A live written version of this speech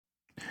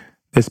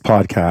This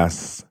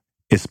podcast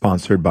is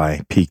sponsored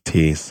by Peak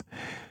Teas.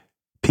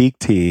 Peak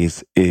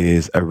Teas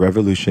is a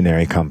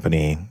revolutionary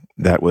company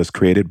that was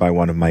created by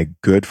one of my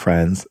good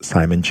friends,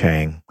 Simon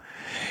Chang.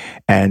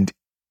 And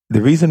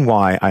the reason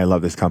why I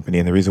love this company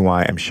and the reason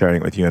why I'm sharing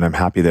it with you, and I'm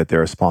happy that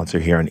they're a sponsor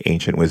here on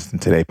Ancient Wisdom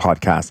Today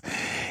podcast,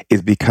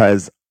 is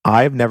because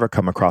I've never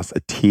come across a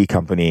tea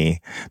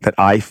company that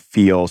I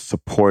feel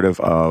supportive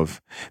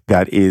of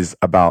that is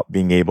about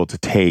being able to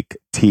take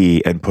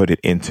tea and put it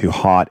into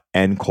hot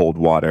and cold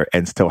water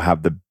and still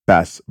have the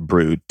best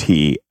brewed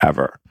tea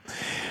ever.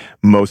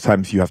 Most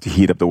times you have to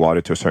heat up the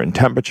water to a certain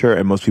temperature,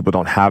 and most people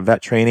don't have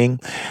that training.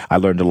 I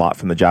learned a lot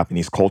from the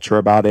Japanese culture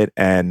about it,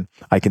 and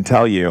I can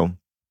tell you,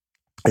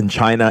 in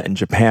China and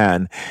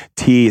Japan,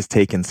 tea is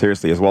taken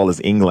seriously, as well as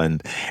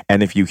England.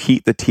 And if you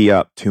heat the tea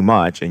up too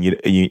much, and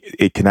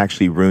it can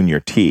actually ruin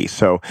your tea.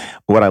 So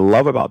what I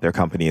love about their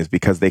company is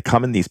because they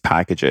come in these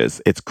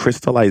packages, it's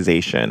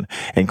crystallization.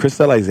 And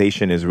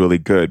crystallization is really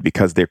good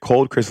because their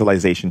cold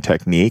crystallization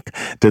technique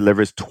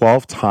delivers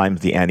 12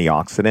 times the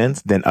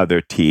antioxidants than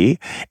other tea.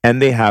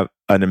 And they have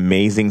an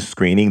amazing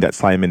screening that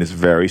Simon is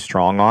very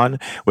strong on,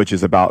 which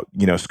is about,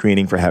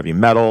 screening for heavy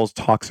metals,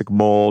 toxic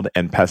mold,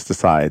 and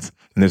pesticides.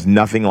 And there's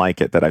nothing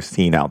like it that I've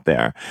seen out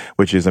there,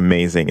 which is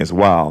amazing as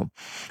well.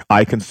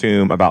 I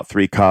consume about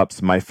 3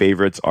 cups. My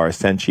favorites are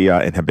Essentia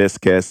and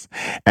Hibiscus.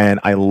 And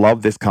I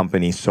love this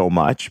company so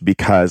much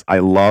because I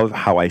love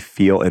how I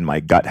feel in my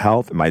gut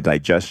health, my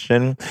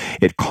digestion.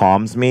 It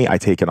calms me. I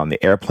take it on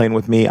the airplane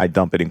with me. I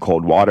dump it in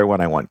cold water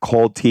when I want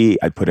cold tea.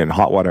 I put it in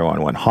hot water when I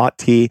want hot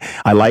tea.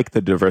 I like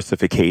the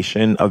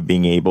diversification of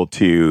being able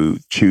to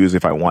choose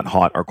if I want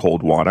hot or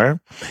cold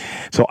water.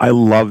 So I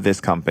love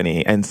this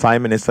company. And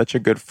Simon is such a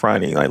good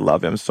friend. I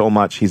love him so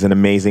much. He's an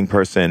amazing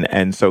person.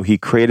 And so he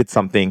created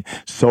something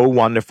so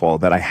wonderful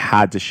that I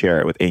had to share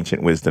it with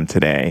Ancient Wisdom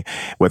today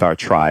with our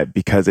tribe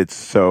because it's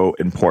so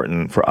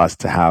important for us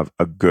to have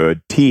a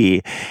good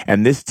tea.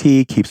 And this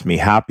tea keeps me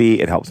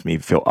happy. It helps me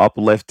feel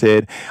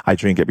uplifted. I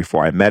drink it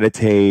before I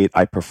meditate.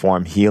 I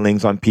perform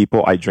healings on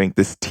people. I drink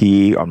this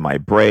tea on my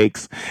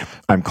breaks.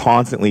 I'm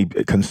constantly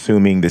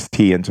consuming this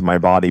tea into my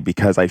body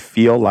because I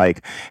feel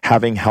like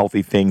having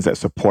healthy things that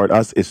support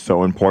us is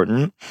so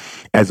important,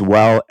 as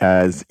well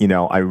as,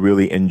 I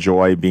really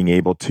enjoy being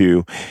able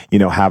to,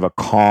 have a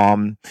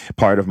calm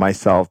part of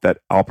myself that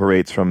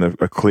operates from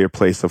a clear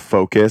place of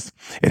focus.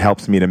 It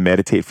helps me to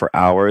meditate for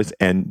hours,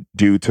 and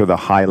due to the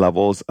high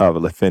levels of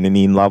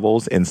L-theanine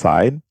levels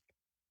inside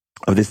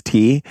of this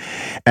tea.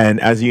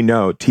 And as you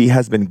know, tea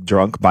has been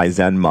drunk by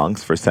Zen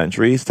monks for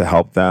centuries to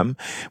help them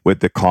with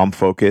the calm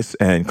focus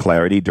and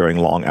clarity during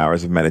long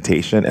hours of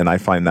meditation. And I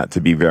find that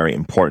to be very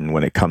important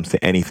when it comes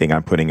to anything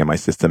I'm putting in my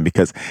system,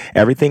 because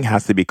everything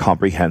has to be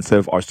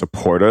comprehensive or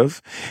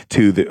supportive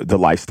to the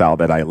lifestyle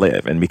that I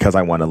live. And because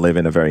I want to live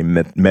in a very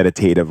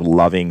meditative,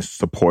 loving,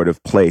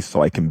 supportive place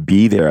so I can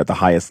be there at the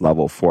highest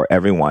level for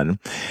everyone,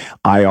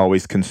 I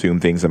always consume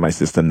things in my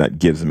system that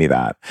gives me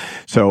that.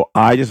 So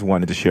I just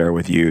wanted to share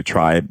with you,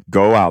 tribe,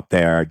 go out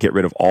there, get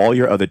rid of all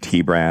your other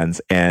tea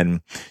brands,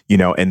 and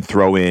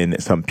throw in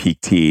some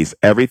Peak Teas.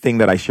 Everything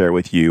that I share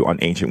with you on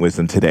Ancient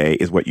Wisdom today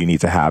is what you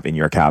need to have in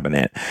your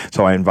cabinet.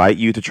 So I invite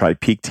you to try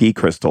Peak Tea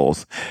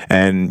crystals,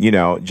 and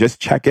just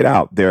check it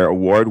out. Their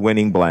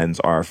award-winning blends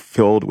are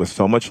filled with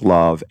so much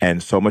love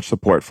and so much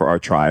support for our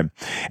tribe,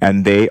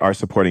 and they are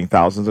supporting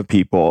thousands of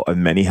people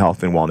and many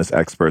health and wellness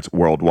experts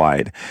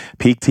worldwide.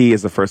 Peak Tea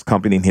is the first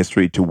company in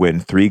history to win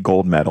 3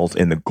 gold medals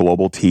in the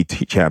Global Tea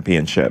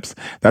Championships.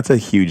 That's a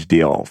huge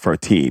deal for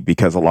tea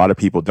because a lot of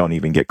people don't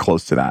even get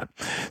close to that.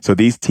 So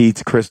these tea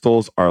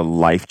crystals are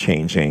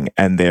life-changing,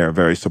 and they're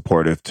very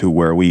supportive to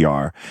where we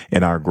are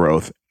in our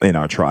growth in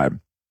our tribe.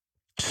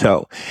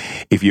 So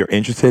if you're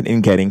interested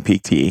in getting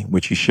Peak Tea,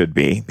 which you should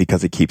be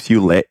because it keeps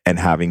you lit and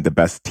having the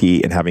best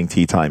tea and having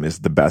tea time is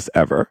the best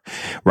ever.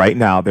 Right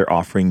now, they're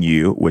offering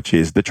you, which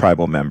is the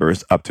tribal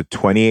members, up to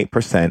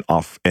 28%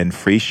 off and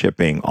free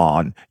shipping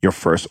on your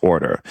first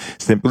order.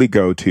 Simply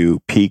go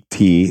to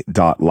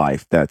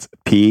peaktea.life. That's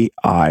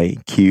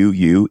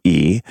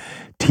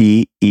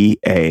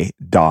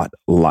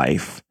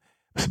PIQUETEA.life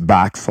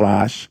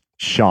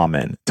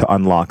 /shaman to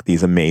unlock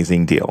these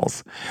amazing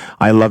deals.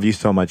 I love you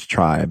so much,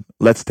 tribe.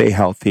 Let's stay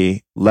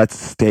healthy. Let's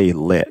stay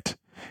lit.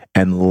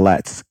 And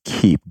let's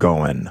keep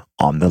going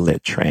on the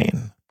lit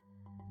train.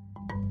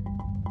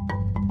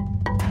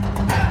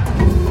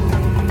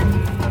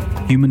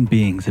 Human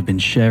beings have been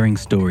sharing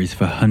stories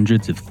for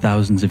hundreds of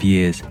thousands of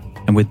years,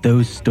 and with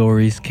those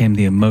stories came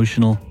the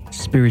emotional,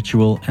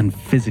 spiritual, and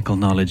physical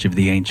knowledge of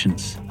the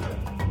ancients.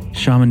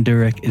 Shaman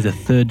Durek is a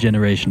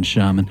third-generation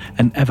shaman,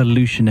 an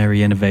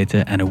evolutionary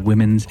innovator, and a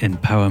women's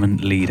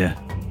empowerment leader.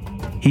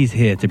 He's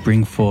here to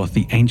bring forth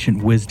the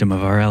ancient wisdom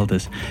of our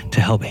elders to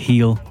help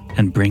heal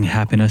and bring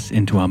happiness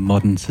into our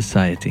modern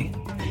society.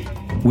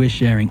 We're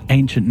sharing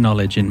ancient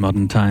knowledge in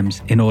modern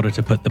times in order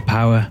to put the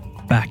power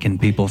back in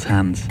people's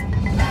hands.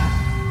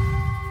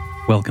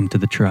 Welcome to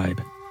the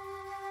tribe.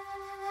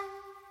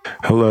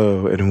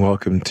 Hello, and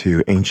welcome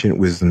to Ancient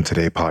Wisdom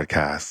Today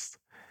podcast.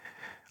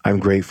 I'm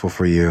grateful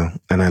for you,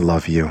 and I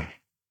love you.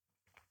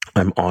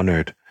 I'm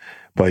honored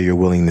by your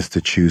willingness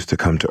to choose to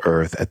come to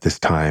Earth at this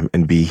time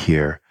and be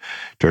here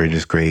during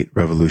this great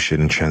revolution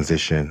and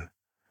transition,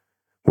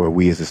 where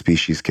we as a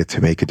species get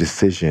to make a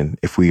decision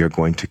if we are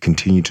going to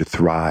continue to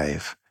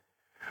thrive,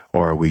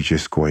 or are we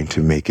just going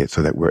to make it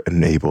so that we're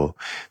unable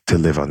to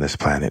live on this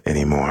planet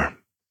anymore.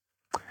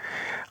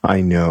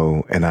 I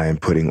know, and I am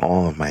putting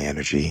all of my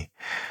energy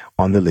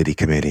on the Liddy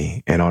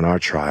Committee and on our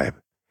tribe,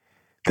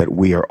 that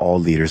we are all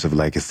leaders of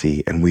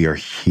legacy, and we are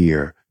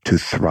here to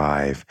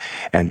thrive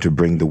and to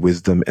bring the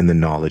wisdom and the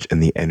knowledge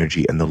and the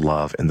energy and the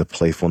love and the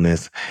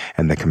playfulness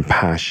and the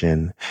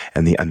compassion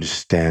and the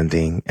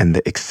understanding and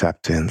the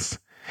acceptance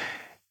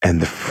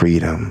and the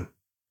freedom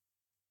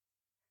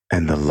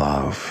and the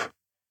love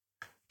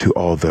to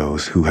all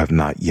those who have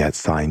not yet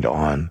signed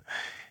on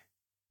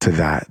to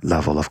that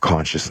level of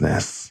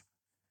consciousness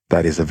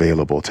that is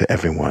available to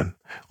everyone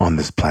on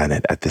this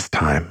planet at this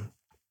time.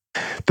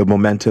 The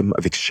momentum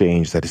of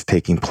exchange that is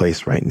taking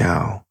place right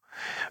now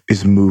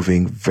is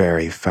moving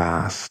very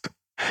fast,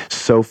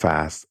 so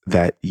fast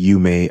that you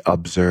may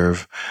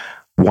observe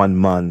 1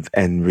 month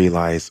and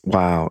realize,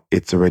 wow,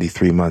 it's already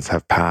 3 months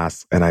have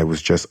passed and I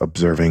was just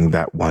observing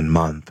that 1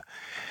 month.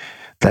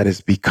 That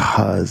is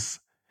because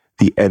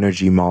the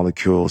energy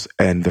molecules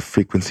and the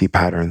frequency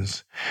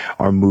patterns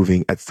are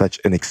moving at such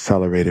an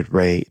accelerated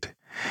rate.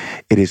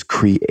 It is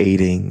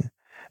creating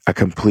a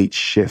complete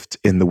shift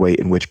in the way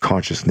in which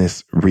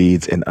consciousness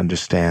reads and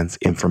understands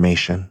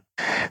information.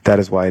 That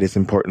is why it is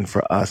important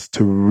for us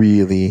to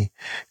really,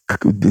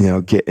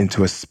 get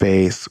into a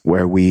space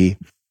where we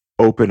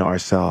open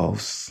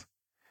ourselves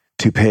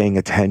to paying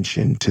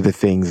attention to the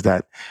things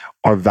that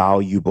are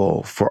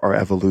valuable for our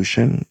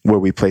evolution, where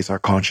we place our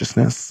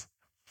consciousness,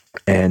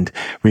 and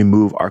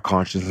remove our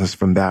consciousness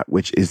from that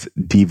which is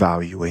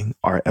devaluing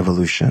our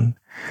evolution,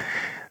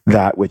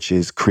 that which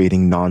is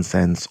creating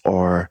nonsense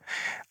or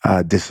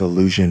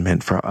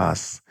disillusionment for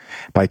us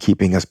by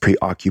keeping us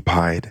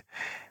preoccupied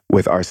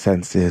with our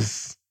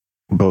senses,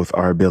 both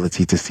our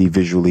ability to see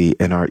visually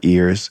in our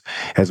ears,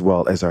 as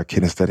well as our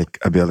kinesthetic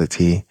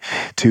ability,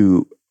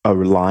 to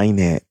align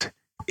it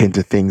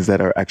into things that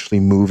are actually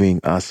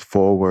moving us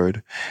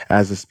forward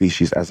as a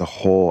species, as a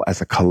whole, as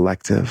a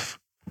collective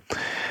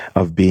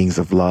of beings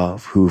of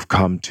love who've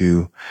come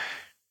to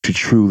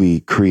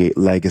truly create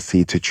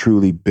legacy, to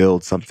truly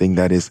build something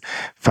that is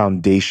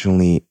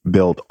foundationally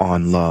built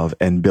on love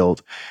and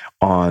built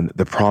on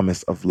the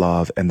promise of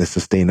love and the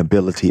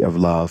sustainability of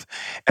love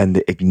and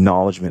the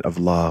acknowledgement of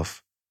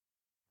love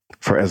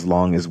for as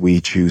long as we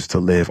choose to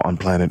live on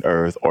planet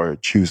Earth or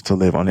choose to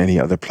live on any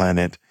other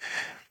planet.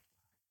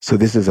 So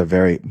this is a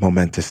very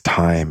momentous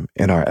time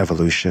in our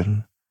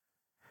evolution.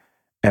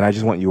 And I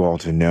just want you all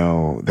to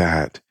know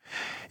that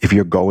if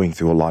you're going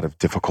through a lot of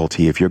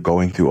difficulty, if you're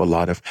going through a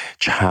lot of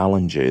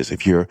challenges,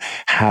 if you're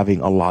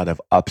having a lot of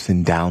ups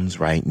and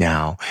downs right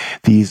now,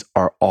 these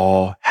are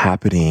all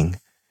happening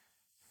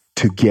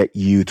to get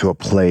you to a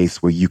place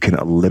where you can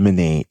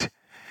eliminate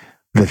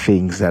the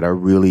things that are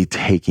really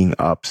taking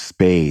up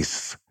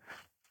space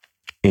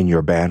in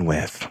your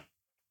bandwidth,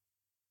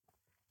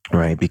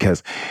 right?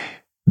 Because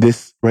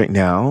this right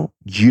now,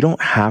 you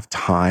don't have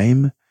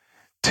time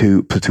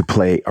to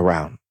play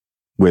around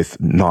with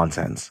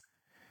nonsense.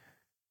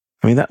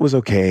 I mean, that was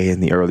okay in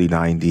the early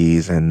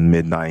 90s and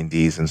mid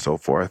 90s and so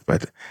forth,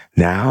 but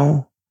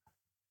now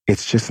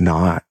it's just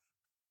not.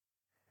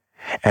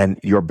 And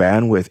your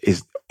bandwidth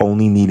is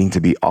only needing to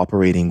be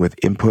operating with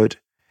input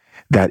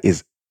that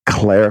is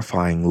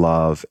clarifying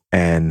love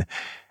and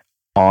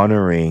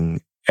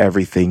honoring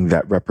everything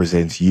that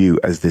represents you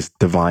as this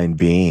divine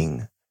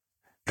being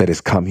that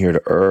has come here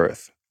to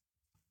Earth.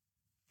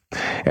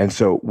 And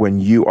so when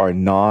you are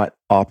not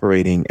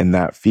operating in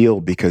that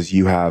field because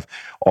you have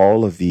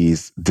all of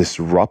these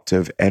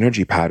disruptive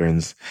energy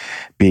patterns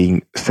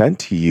being sent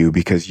to you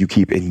because you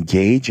keep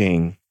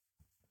engaging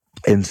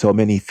in so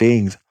many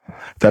things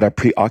that are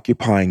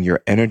preoccupying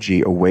your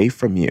energy away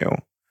from you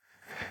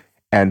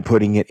and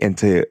putting it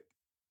into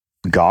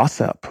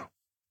gossip,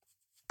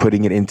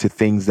 putting it into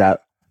things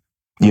that,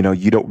 you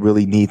don't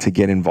really need to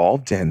get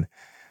involved in,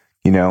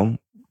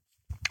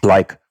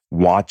 like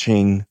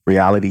watching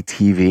reality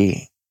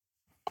TV,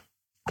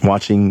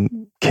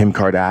 watching Kim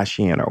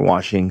Kardashian or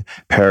watching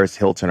Paris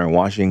Hilton or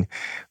watching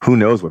who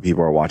knows what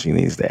people are watching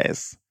these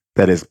days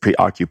that is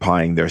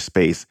preoccupying their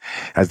space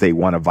as they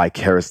want to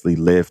vicariously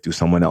live through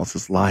someone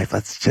else's life.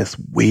 That's just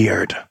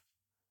weird.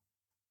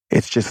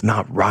 It's just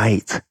not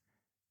right.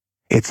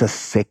 It's a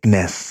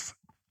sickness.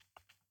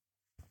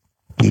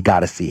 You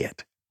got to see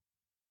it.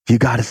 You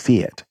got to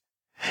see it.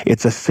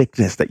 It's a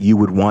sickness that you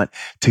would want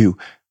to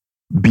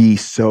be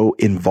so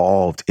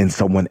involved in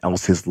someone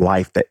else's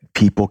life that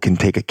people can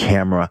take a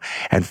camera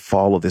and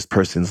follow this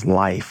person's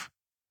life.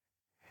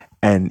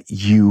 And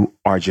you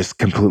are just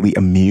completely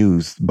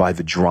amused by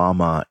the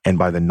drama and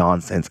by the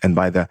nonsense and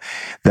by the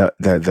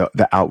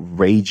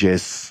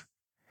outrageous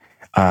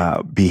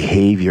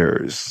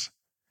behaviors,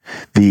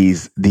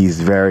 these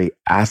very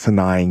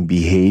asinine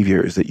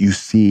behaviors that you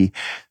see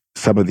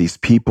some of these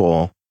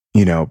people,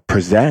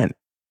 present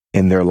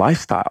in their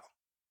lifestyle.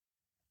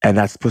 And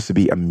that's supposed to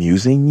be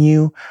amusing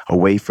you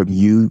away from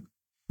you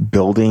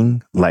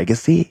building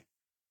legacy,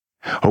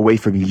 away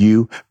from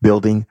you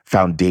building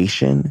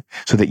foundation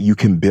so that you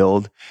can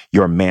build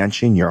your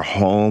mansion, your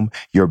home,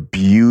 your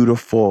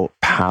beautiful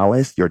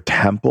palace, your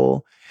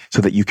temple,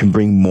 so that you can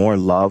bring more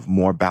love,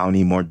 more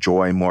bounty, more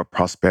joy, more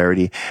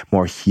prosperity,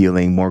 more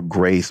healing, more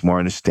grace, more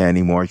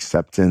understanding, more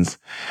acceptance,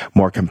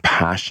 more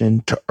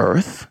compassion to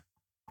earth.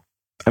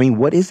 I mean,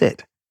 what is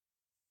it?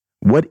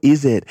 What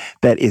is it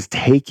that is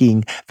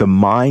taking the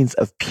minds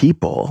of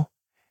people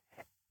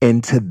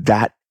into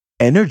that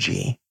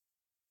energy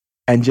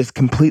and just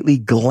completely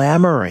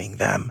glamoring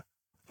them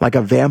like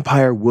a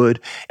vampire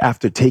would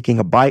after taking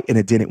a bite and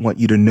it didn't want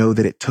you to know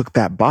that it took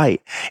that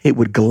bite? It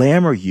would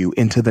glamour you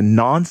into the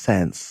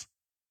nonsense.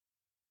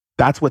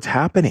 That's what's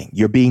happening.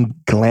 You're being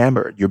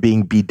glamored. You're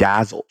being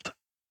bedazzled.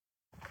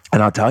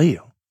 And I'll tell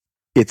you,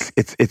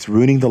 it's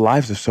ruining the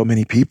lives of so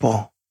many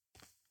people.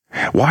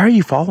 Why are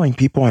you following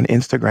people on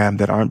Instagram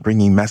that aren't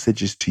bringing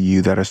messages to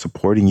you, that are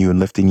supporting you and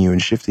lifting you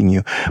and shifting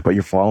you, but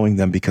you're following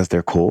them because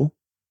they're cool?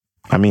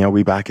 I mean, are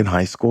we back in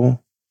high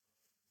school?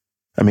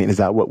 I mean, is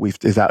that where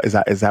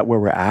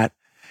we're at?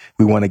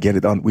 We want to get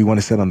it on. We want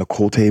to sit on the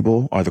cool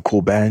table or the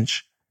cool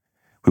bench.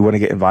 We want to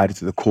get invited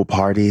to the cool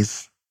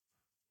parties.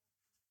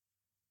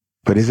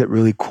 But is it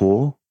really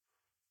cool?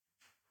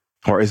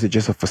 Or is it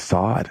just a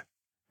facade?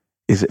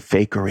 Is it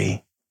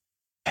fakery?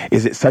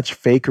 Is it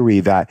such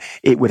fakery that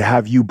it would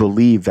have you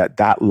believe that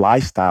that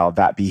lifestyle,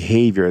 that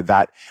behavior,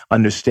 that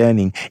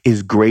understanding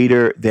is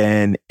greater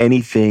than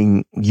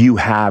anything you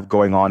have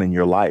going on in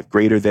your life,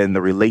 greater than the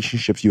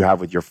relationships you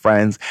have with your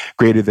friends,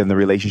 greater than the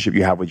relationship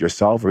you have with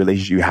yourself, the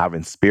relationship you have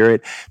in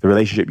spirit, the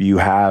relationship you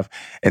have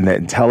and the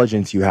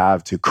intelligence you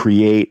have to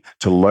create,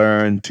 to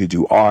learn, to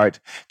do art,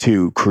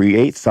 to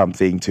create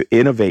something, to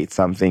innovate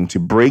something, to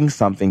bring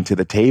something to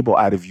the table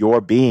out of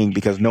your being,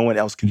 because no one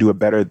else can do it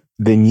better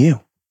than you.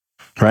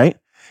 Right?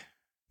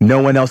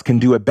 No one else can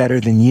do it better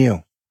than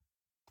you.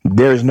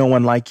 There's no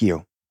one like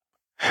you.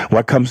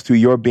 What comes through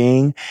your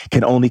being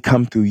can only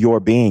come through your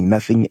being.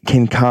 Nothing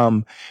can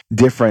come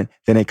different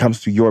than it comes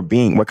through your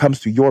being. What comes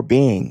through your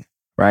being,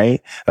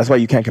 right? That's why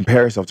you can't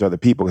compare yourself to other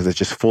people, because it's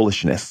just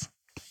foolishness,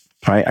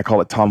 right? I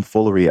call it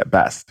tomfoolery at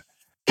best.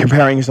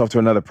 Comparing yourself to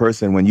another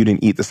person when you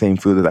didn't eat the same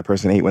food that that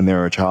person ate when they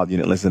were a child, you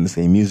didn't listen to the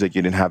same music,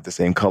 you didn't have the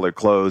same colored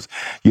clothes,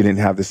 you didn't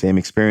have the same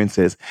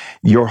experiences.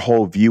 Your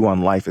whole view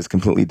on life is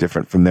completely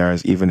different from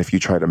theirs. Even if you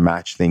try to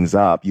match things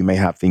up, you may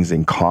have things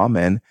in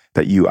common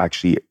that you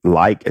actually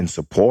like and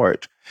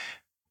support,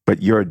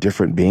 but you're a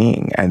different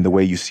being, and the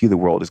way you see the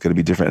world is going to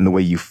be different, and the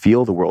way you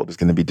feel the world is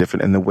going to be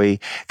different, and the way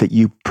that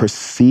you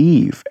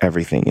perceive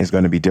everything is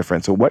going to be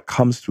different. So what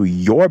comes through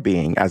your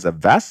being as a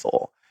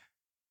vessel,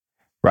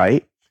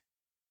 right,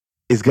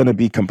 is going to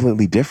be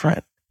completely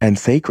different and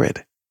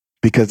sacred,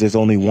 because there's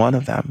only one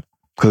of them,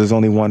 because there's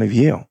only one of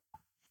you.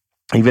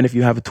 Even if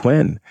you have a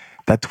twin,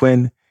 that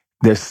twin,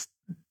 there's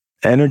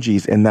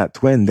energies in that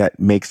twin that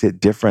makes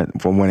it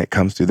different from when it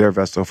comes through their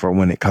vessel from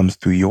when it comes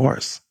through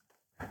yours.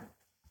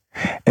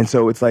 And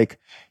so it's like,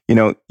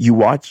 you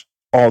watch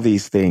all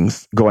these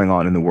things going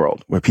on in the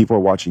world where people are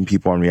watching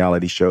people on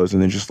reality shows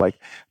and they're just like,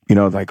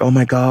 like, oh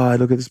my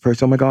God, look at this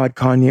person. Oh my God,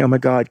 Kanye. Oh my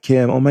God,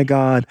 Kim. Oh my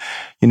God.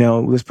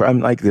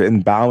 I'm like,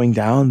 and bowing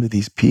down to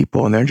these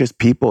people, and they're just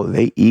people.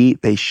 They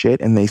eat, they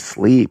shit, and they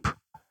sleep.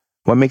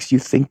 What makes you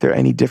think they're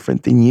any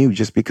different than you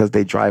just because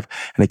they drive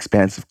an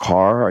expansive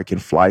car or can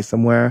fly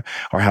somewhere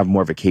or have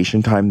more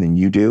vacation time than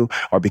you do,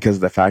 or because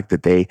of the fact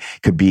that they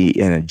could be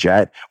in a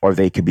jet, or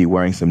they could be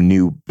wearing some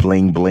new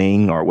bling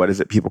bling, or what is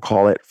it people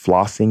call it,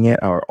 flossing it,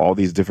 or all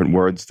these different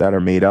words that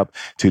are made up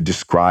to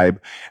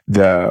describe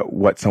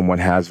what someone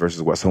has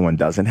versus what someone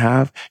doesn't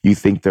have? You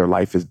think their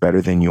life is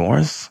better than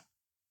yours?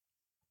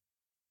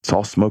 It's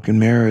all smoke and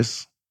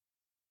mirrors.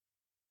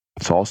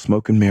 It's all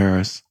smoke and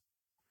mirrors.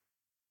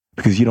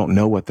 Because you don't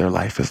know what their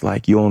life is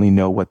like. You only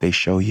know what they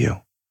show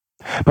you.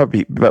 But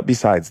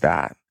besides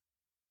that,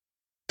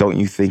 don't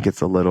you think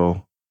it's a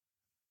little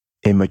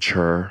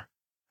immature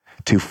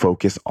to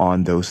focus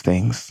on those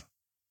things?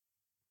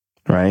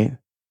 Right?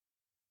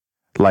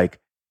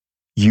 Like,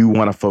 you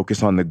want to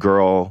focus on the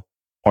girl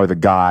or the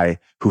guy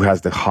who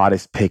has the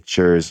hottest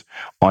pictures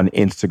on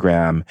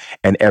Instagram,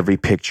 and every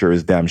picture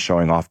is them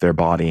showing off their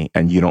body,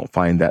 and you don't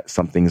find that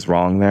something's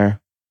wrong there?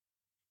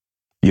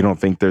 You don't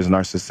think there's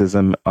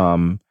narcissism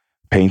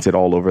painted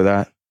all over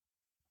that?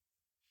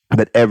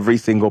 That every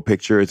single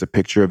picture is a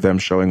picture of them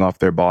showing off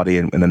their body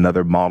in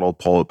another model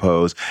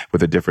pose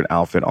with a different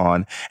outfit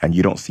on, and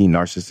you don't see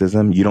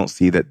narcissism? You don't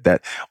see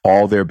that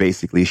all they're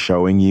basically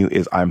showing you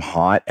is, I'm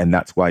hot and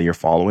that's why you're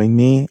following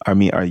me?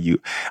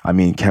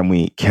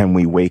 Can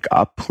we wake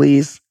up,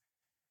 please?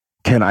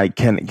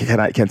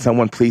 Can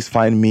someone please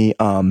find me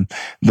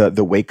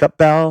the wake up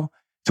bell?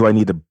 Do I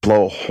need to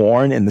blow a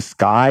horn in the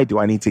sky? Do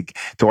I need to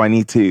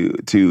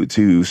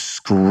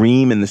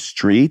scream in the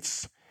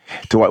streets?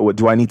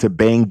 Do I need to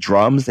bang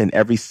drums in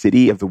every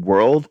city of the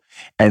world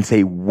and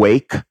say,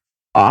 wake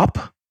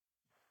up?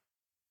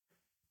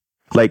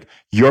 Like,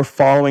 you're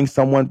following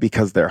someone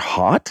because they're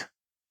hot?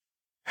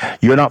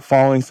 You're not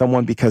following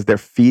someone because they're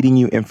feeding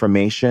you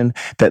information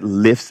that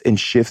lifts and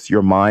shifts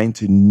your mind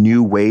to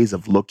new ways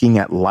of looking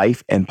at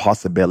life and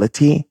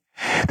possibility.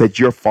 That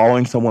you're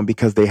following someone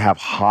because they have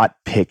hot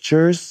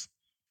pictures,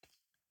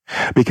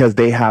 because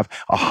they have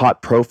a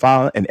hot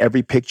profile and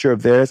every picture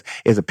of theirs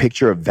is a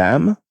picture of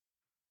them.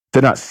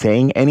 They're not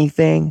saying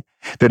anything.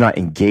 They're not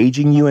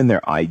engaging you in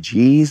their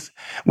IGs.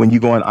 When you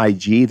go on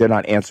IG, they're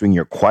not answering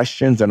your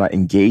questions. They're not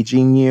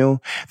engaging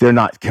you. They're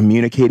not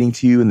communicating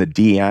to you in the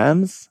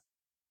DMs.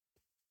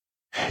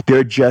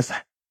 You're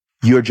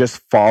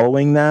just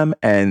following them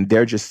and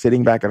they're just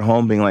sitting back at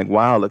home being like,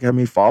 wow, look how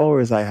many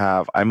followers I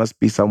have. I must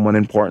be someone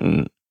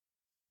important.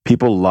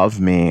 People love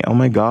me. Oh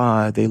my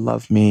God, they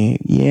love me.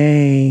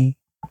 Yay.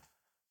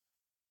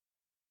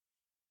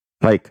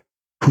 Like,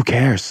 who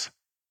cares?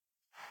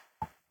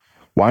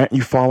 Why aren't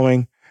you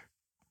following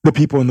the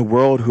people in the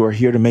world who are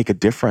here to make a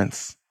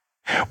difference?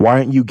 Why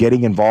aren't you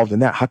getting involved in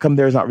that? How come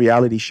there's not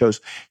reality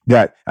shows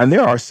that, and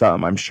there are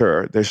some, I'm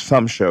sure, there's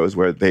some shows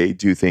where they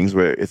do things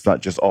where it's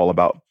not just all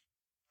about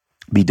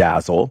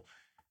bedazzle,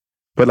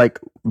 but like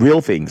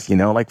real things,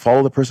 like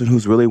follow the person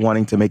who's really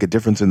wanting to make a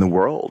difference in the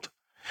world,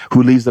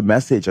 who leaves a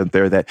message out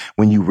there that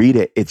when you read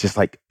it, it's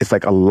like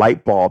a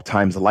light bulb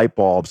times the light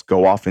bulbs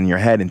go off in your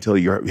head until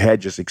your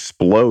head just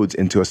explodes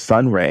into a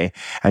sun ray.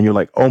 And you're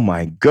like, oh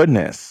my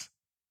goodness,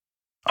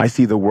 I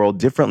see the world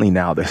differently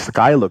now. The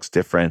sky looks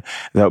different.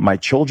 My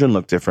children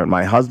look different.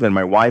 My husband,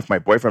 my wife, my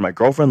boyfriend, my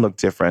girlfriend look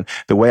different.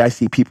 The way I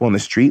see people on the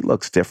street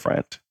looks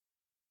different.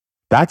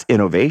 That's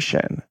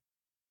innovation.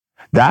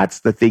 That's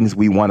the things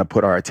we want to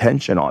put our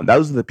attention on.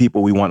 Those are the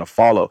people we want to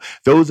follow.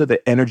 Those are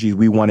the energies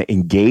we want to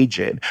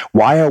engage in.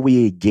 Why are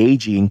we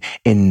engaging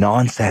in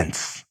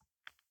nonsense?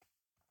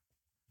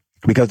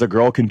 Because the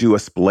girl can do a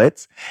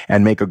split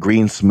and make a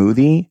green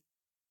smoothie?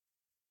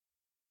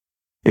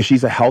 If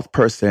she's a health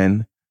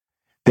person,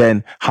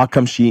 then how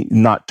come she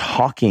not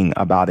talking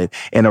about it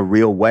in a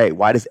real way?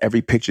 Why does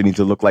every picture need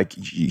to look like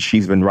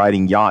she's been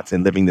riding yachts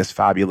and living this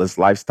fabulous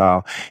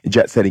lifestyle,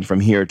 jet setting from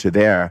here to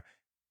there?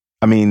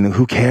 I mean,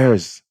 who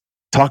cares?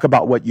 Talk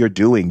about what you're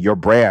doing, your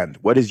brand.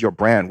 What is your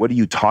brand? What are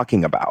you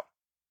talking about?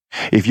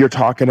 If you're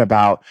talking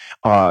about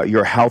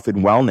your health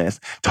and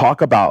wellness,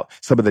 talk about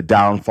some of the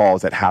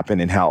downfalls that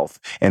happen in health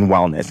and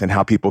wellness and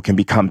how people can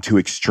become too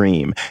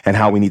extreme and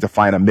how we need to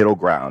find a middle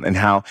ground and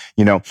how,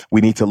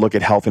 we need to look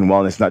at health and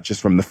wellness, not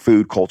just from the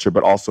food culture,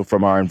 but also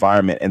from our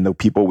environment and the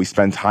people we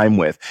spend time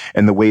with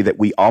and the way that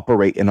we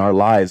operate in our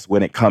lives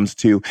when it comes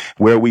to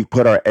where we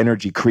put our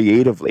energy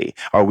creatively.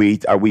 Are we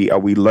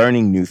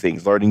learning new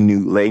things, learning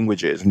new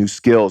languages, new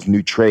skills,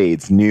 new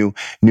trades, new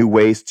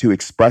ways to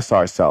express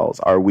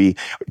ourselves? Are we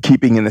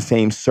keeping in the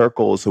same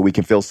circles so we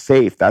can feel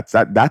safe? That's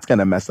going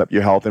to mess up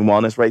your health and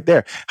wellness right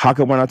there. How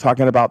come we're not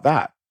talking about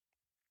that?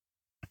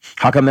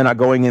 How come they're not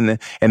going in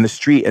the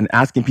street and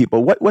asking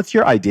people, what's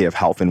your idea of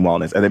health and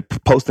wellness? And then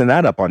posting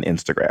that up on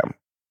Instagram.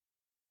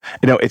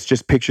 It's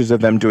just pictures of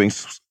them doing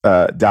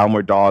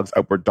downward dogs,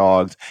 upward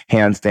dogs,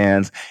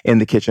 handstands in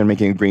the kitchen,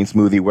 making a green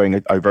smoothie,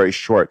 wearing a very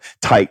short,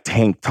 tight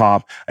tank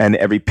top. And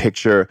every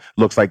picture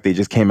looks like they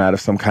just came out of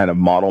some kind of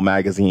model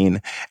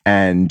magazine.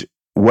 And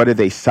what are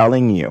they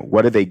selling you?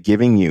 What are they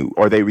giving you?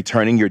 Are they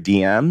returning your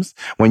DMs?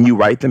 When you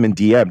write them in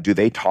DM, do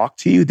they talk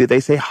to you? Did they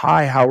say,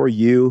 hi, how are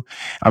you?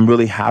 I'm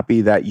really happy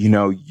that,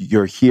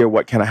 you're here.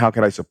 How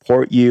can I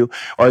support you?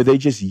 Or are they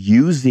just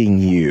using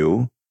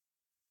you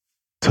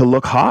to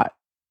look hot?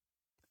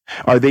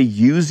 Are they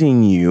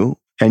using you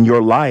and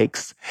your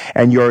likes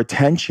and your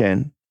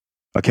attention,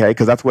 okay?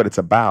 Because that's what it's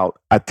about,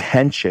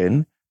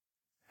 attention,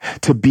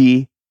 to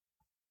be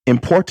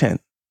important.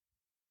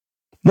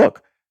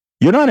 Look,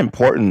 you're not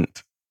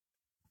important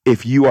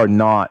if you are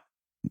not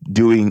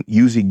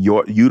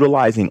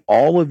utilizing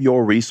all of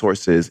your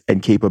resources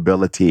and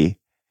capability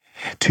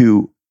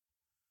to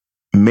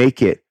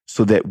make it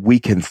so that we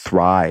can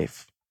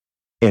thrive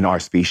in our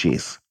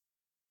species.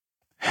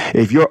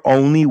 If your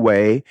only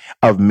way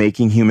of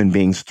making human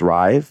beings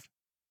thrive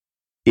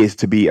is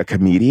to be a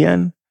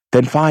comedian,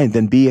 then fine,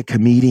 then be a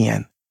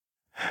comedian.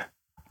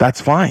 That's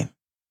fine.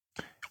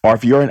 Or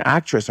if you're an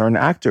actress or an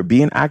actor,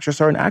 be an actress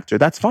or an actor.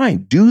 That's fine.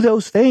 Do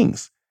those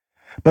things,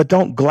 but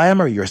don't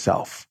glamour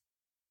yourself.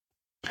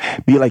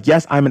 Be like,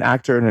 yes, I'm an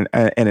actor and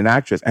an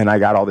actress, and I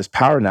got all this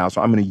power now,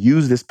 so I'm going to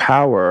use this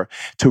power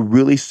to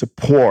really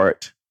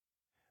support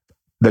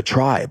the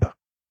tribe.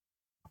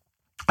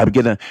 I'm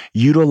going to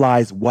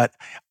utilize what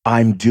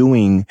I'm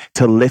doing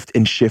to lift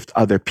and shift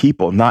other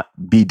people, not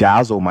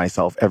bedazzle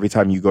myself. Every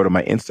time you go to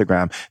my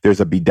Instagram, there's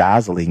a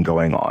bedazzling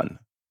going on.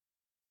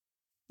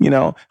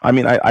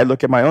 I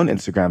look at my own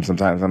Instagram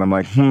sometimes and I'm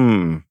like,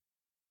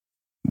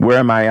 where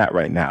am I at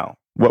right now?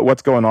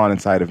 What's going on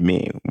inside of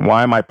me?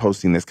 Why am I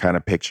posting this kind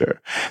of picture?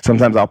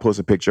 Sometimes I'll post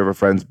a picture of a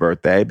friend's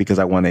birthday because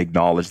I want to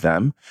acknowledge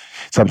them.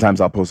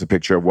 Sometimes I'll post a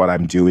picture of what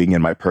I'm doing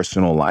in my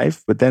personal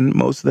life. But then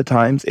most of the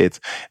times it's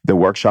the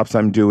workshops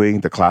I'm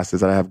doing, the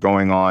classes that I have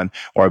going on,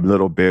 or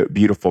little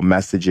beautiful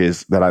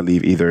messages that I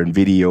leave either in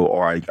video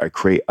or I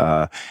create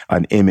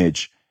an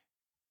image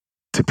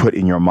to put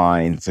in your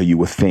mind so you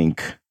will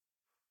think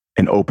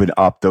and open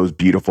up those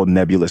beautiful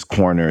nebulous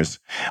corners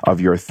of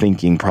your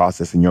thinking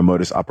process, and your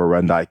modus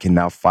operandi can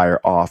now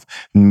fire off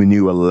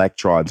new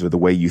electrons with the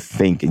way you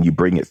think, and you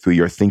bring it through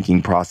your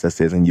thinking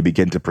processes, and you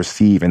begin to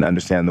perceive and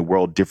understand the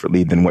world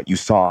differently than what you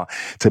saw.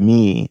 To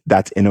me,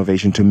 that's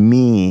innovation. To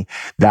me,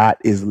 that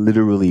is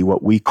literally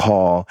what we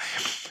call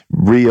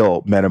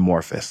real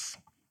metamorphosis.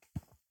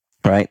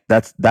 Right?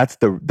 That's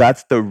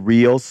the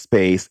real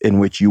space in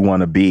which you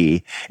want to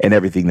be in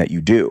everything that you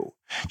do.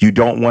 You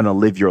don't want to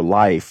live your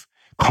life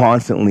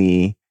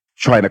constantly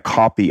trying to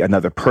copy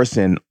another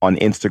person on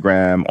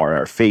Instagram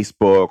or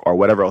Facebook or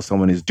whatever else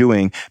someone is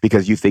doing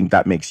because you think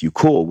that makes you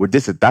cool.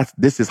 This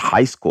is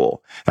high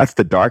school. That's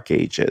the dark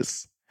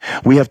ages.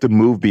 We have to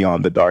move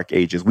beyond the dark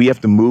ages. We have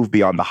to move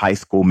beyond the high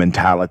school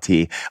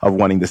mentality of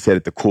wanting to sit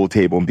at the cool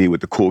table and be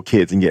with the cool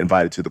kids and get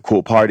invited to the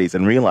cool parties,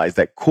 and realize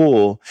that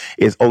cool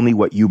is only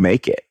what you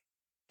make it.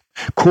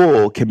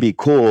 Cool can be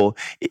cool.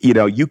 You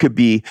know, you could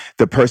be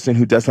the person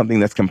who does something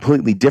that's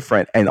completely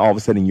different, and all of a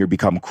sudden you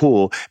become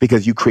cool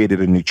because you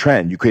created a new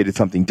trend. You created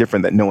something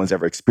different that no one's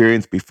ever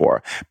experienced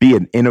before. Be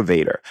an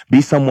innovator.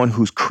 Be someone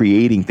who's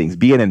creating things.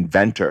 Be an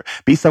inventor.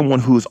 Be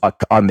someone who's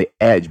on the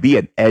edge. Be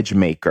an edge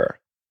maker,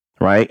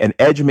 right? An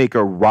edge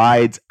maker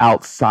rides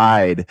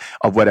outside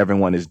of what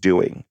everyone is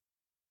doing.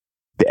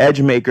 The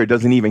edge maker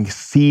doesn't even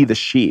see the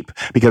sheep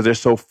because they're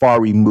so far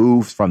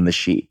removed from the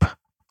sheep.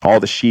 All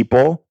the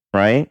sheeple,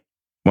 right?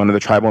 One of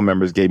the tribal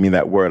members gave me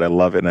that word. I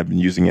love it, and I've been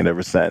using it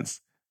ever since.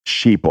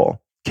 Sheeple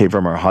came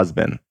from her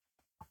husband.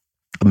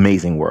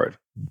 Amazing word.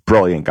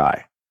 Brilliant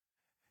guy.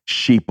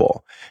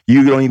 Sheeple.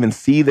 You don't even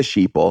see the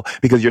sheeple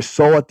because you're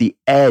so at the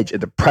edge, at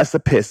the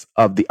precipice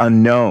of the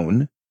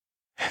unknown,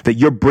 that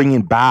you're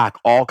bringing back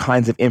all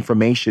kinds of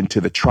information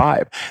to the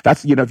tribe.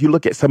 That's, if you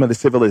look at some of the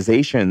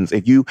civilizations,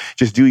 if you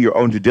just do your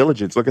own due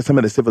diligence, look at some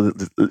of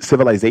the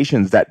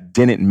civilizations that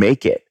didn't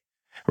make it.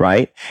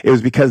 Right? It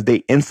was because they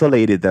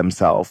insulated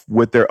themselves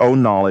with their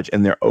own knowledge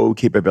and their own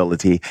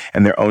capability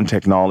and their own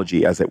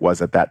technology as it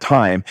was at that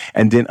time,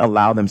 and didn't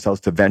allow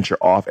themselves to venture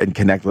off and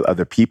connect with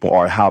other people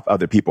or have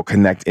other people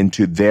connect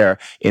into their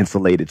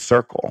insulated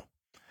circle.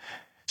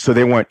 So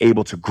they weren't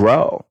able to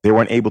grow. They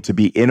weren't able to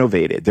be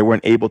innovative. They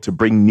weren't able to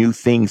bring new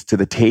things to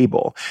the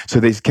table. So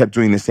they just kept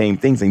doing the same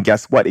things. And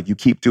guess what? If you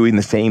keep doing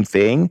the same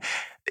thing,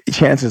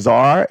 chances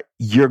are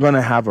you're going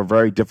to have a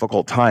very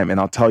difficult time. And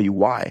I'll tell you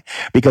why.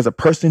 Because a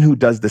person who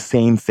does the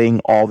same thing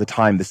all the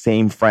time, the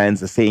same friends,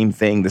 the same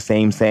thing, the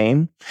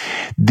same,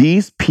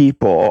 these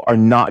people are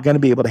not going to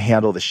be able to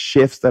handle the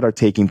shifts that are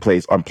taking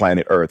place on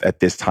planet Earth at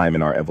this time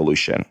in our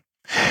evolution.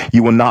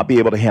 You will not be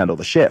able to handle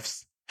the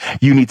shifts.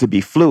 You need to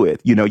be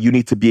fluid. You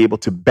need to be able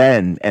to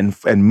bend and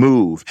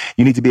move.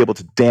 You need to be able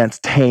to dance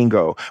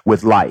tango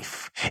with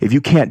life. If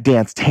you can't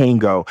dance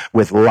tango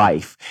with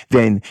life,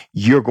 then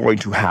you're going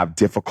to have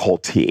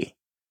difficulty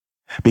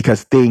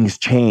because things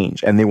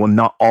change and they will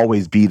not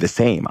always be the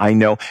same. I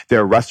know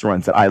there are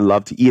restaurants that I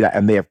love to eat at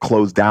and they have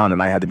closed down,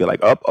 and I had to be like,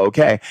 oh,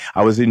 okay.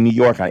 I was in New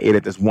York. I ate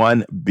at this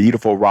one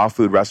beautiful raw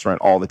food restaurant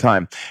all the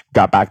time.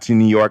 Got back to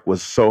New York,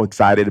 was so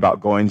excited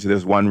about going to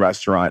this one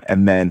restaurant,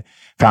 and then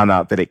found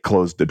out that it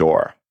closed the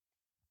door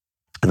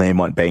and they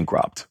went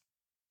bankrupt.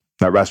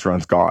 That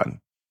restaurant's gone.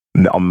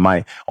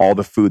 All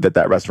the food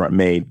that restaurant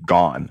made,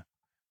 gone.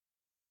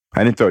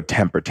 I didn't throw a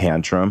temper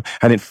tantrum.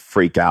 I didn't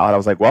freak out. I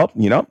was like, well,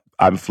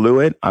 I'm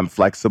fluid. I'm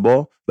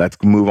flexible. Let's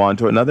move on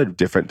to another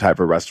different type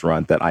of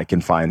restaurant that I can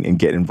find and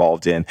get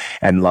involved in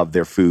and love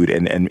their food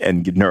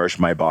and nourish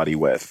my body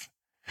with.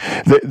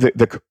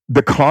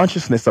 The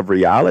consciousness of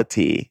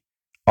reality,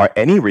 or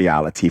any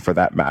reality for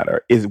that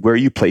matter, is where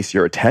you place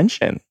your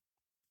attention.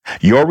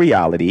 Your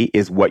reality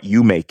is what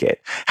you make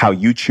it, how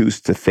you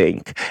choose to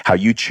think, how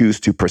you choose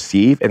to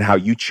perceive, and how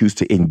you choose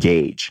to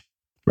engage,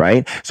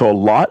 right? So a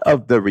lot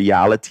of the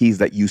realities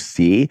that you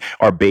see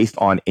are based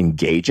on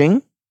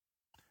engaging,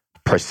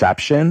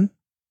 perception,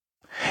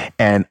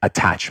 and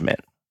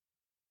attachment.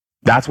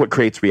 That's what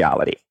creates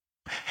reality.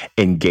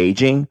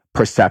 Engaging,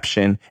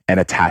 perception, and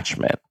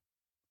attachment.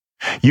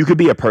 You could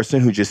be a person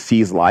who just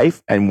sees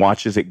life and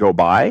watches it go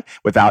by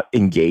without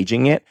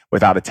engaging it,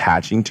 without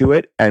attaching to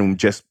it, and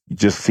just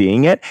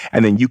seeing it.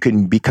 And then you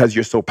can, because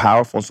you're so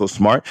powerful and so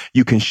smart,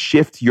 you can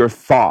shift your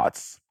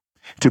thoughts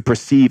to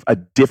perceive a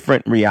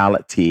different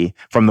reality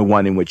from the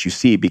one in which you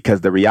see, because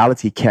the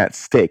reality can't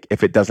stick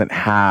if it doesn't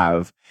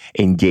have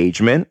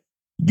engagement,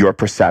 your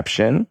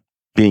perception,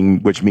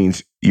 which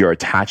means your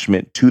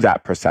attachment to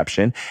that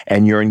perception,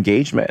 and your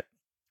engagement.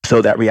 So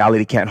that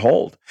reality can't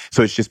hold.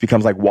 So it just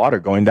becomes like water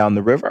going down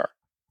the river.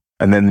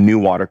 And then the new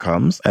water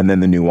comes, and then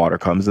the new water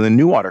comes, and the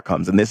new water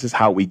comes. And this is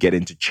how we get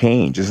into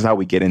change. This is how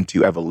we get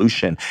into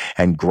evolution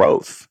and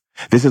growth.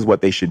 This is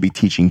what they should be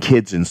teaching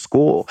kids in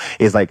school,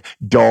 is like,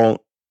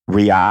 don't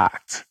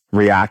react.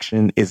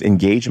 Reaction is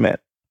engagement.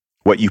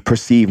 What you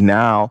perceive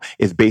now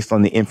is based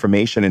on the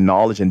information and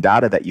knowledge and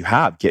data that you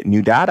have. Get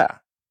new data.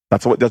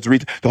 That's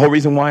the whole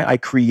reason why I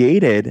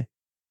created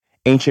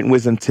Ancient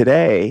Wisdom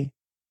Today,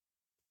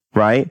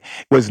 right,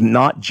 was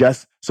not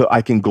just so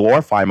I can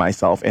glorify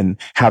myself in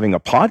having a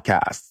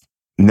podcast.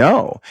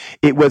 No,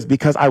 it was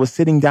because I was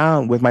sitting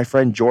down with my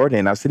friend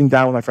Jordan. I was sitting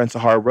down with my friend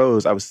Sahara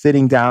Rose. I was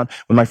sitting down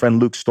with my friend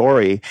Luke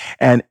Story.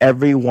 And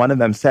every one of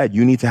them said,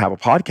 you need to have a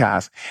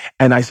podcast.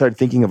 And I started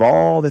thinking of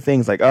all the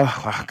things like,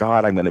 oh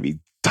God, I'm going to be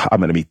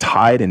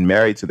tied and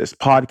married to this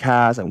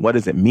podcast. And what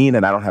does it mean?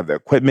 And I don't have the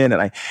equipment.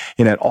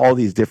 And all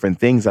these different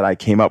things that I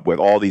came up with,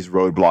 all these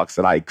roadblocks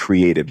that I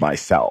created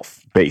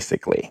myself,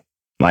 basically.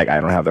 Like,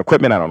 I don't have the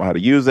equipment. I don't know how to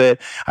use it.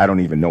 I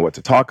don't even know what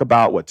to talk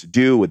about, what to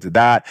do, what to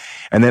that.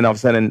 And then all of a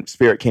sudden,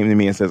 Spirit came to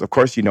me and says, of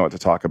course, you know what to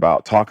talk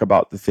about. Talk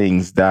about the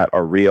things that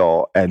are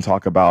real and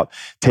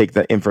take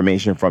the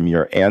information from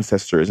your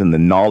ancestors and the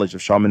knowledge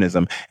of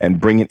shamanism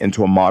and bring it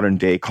into a modern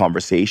day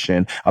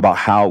conversation about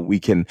how we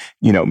can,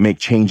 make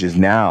changes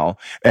now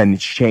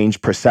and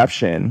change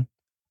perception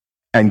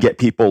and get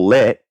people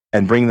lit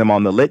and bring them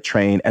on the lit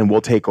train, and we'll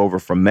take over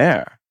from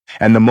there.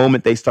 And the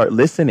moment they start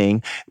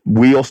listening,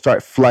 we'll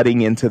start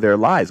flooding into their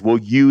lives. We'll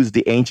use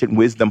the Ancient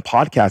Wisdom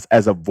podcast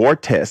as a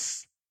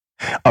vortex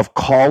of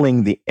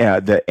calling the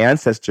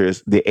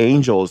ancestors, the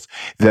angels,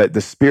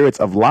 the spirits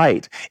of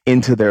light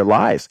into their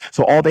lives.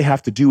 So all they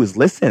have to do is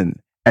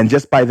listen. And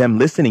just by them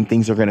listening,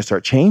 things are going to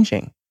start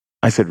changing.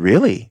 I said,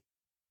 really?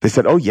 They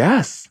said, oh,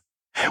 yes.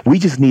 We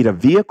just need a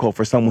vehicle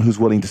for someone who's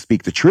willing to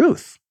speak the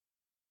truth.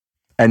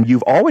 And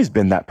you've always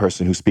been that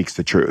person who speaks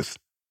the truth.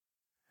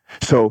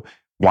 So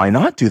why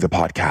not do the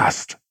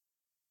podcast?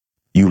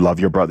 You love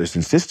your brothers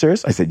and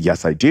sisters. I said,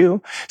 yes, I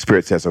do.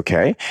 Spirit says,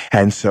 okay.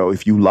 And so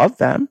if you love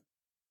them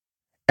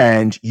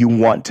and you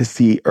want to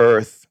see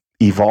Earth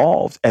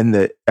evolve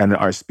and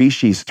our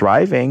species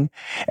thriving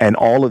and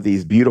all of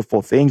these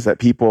beautiful things that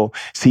people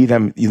see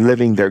them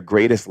living their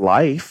greatest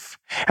life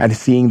and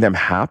seeing them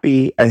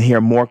happy and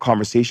hear more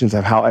conversations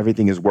of how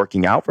everything is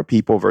working out for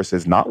people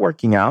versus not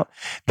working out,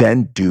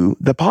 then do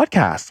the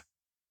podcast.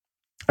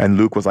 And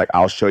Luke was like,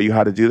 I'll show you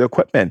how to do the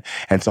equipment.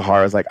 And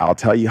Sahara's like, I'll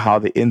tell you how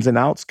the ins and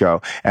outs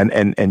go.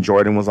 And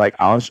Jordan was like,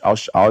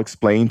 I'll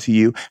explain to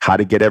you how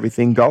to get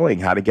everything going,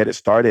 how to get it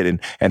started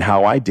and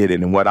how I did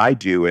it and what I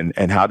do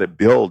and how to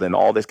build and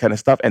all this kind of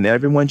stuff. And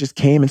everyone just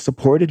came and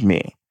supported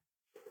me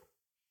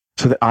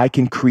so that I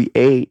can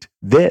create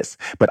this.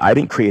 But I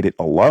didn't create it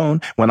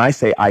alone. When I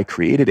say I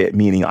created it,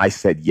 meaning I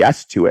said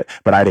yes to it,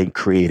 but I didn't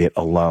create it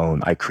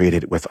alone. I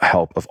created it with the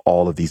help of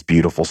all of these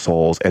beautiful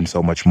souls and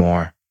so much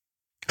more.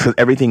 Because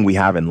everything we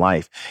have in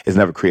life is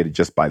never created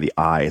just by the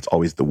I. It's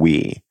always the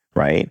we,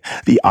 right?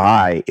 The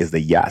I is the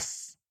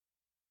yes,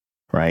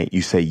 right?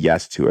 You say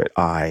yes to it.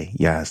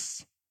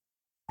 Yes.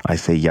 I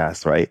say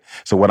yes, right?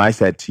 So when I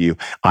said to you,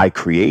 I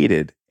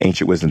created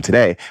Ancient Wisdom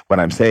today, what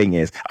I'm saying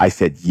is I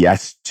said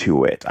yes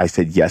to it. I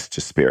said yes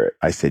to Spirit.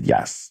 I said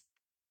yes.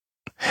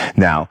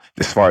 Now,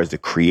 as far as the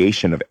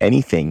creation of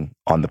anything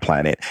on the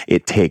planet,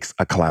 it takes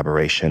a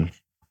collaboration.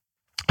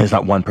 There's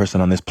not one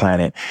person on this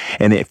planet.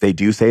 And if they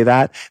do say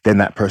that, then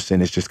that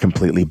person is just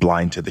completely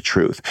blind to the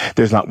truth.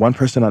 There's not one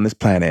person on this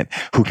planet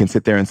who can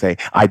sit there and say,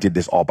 I did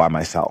this all by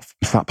myself.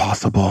 It's not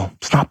possible.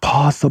 It's not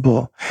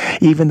possible.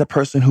 Even the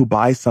person who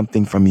buys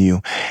something from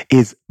you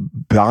is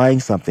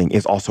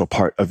also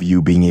part of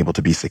you being able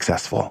to be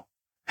successful.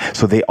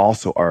 So they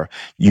also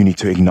you need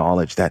to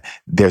acknowledge that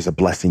there's a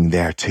blessing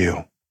there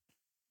too,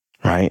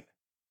 right?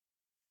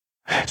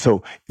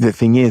 So the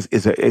thing is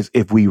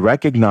if we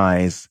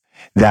recognize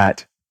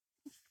that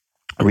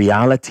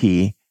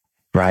reality,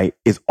 right,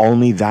 is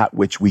only that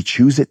which we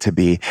choose it to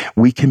be,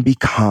 we can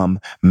become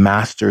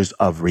masters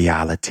of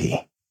reality.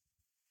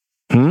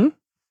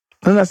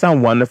 Doesn't that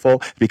sound wonderful?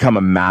 Become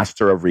a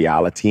master of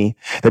reality.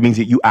 That means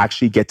that you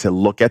actually get to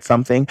look at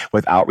something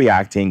without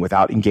reacting,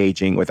 without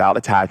engaging, without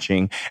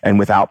attaching, and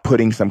without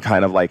putting some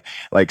kind of like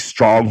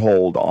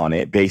stronghold on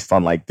it based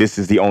on like, this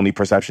is the only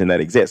perception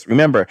that exists.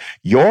 Remember,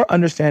 your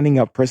understanding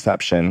of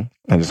perception,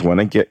 I just want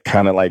to get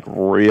kind of like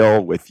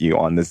real with you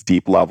on this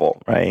deep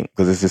level, right?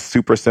 Because this is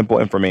super simple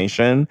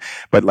information,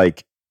 but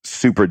like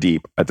super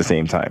deep at the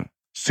same time.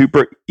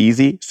 Super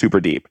easy, super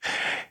deep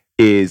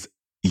is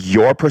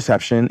your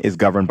perception is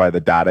governed by the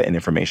data and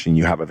information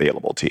you have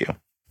available to you.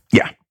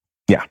 Yeah.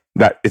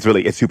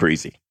 It's super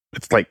easy.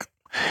 It's like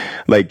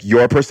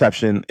your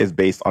perception is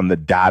based on the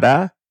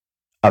data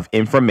of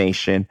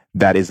information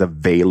that is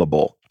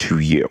available to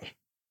you.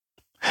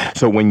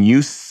 So when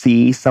you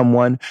see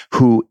someone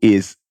who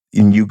is,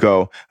 and you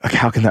go,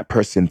 how can that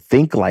person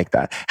think like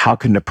that? How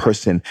can the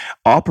person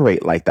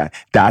operate like that?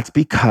 That's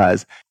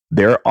because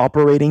their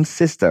operating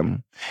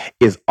system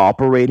is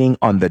operating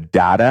on the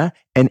data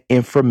and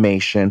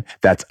information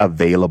that's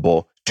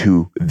available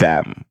to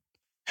them.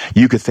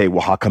 You could say,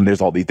 well, how come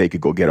there's all these? They could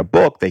go get a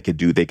book. They could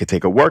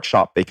take a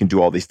workshop. They can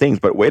do all these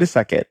things. But wait a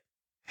second.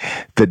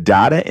 The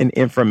data and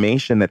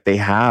information that they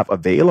have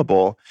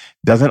available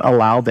doesn't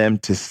allow them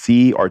to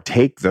see or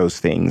take those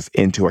things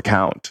into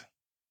account.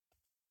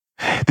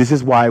 This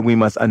is why we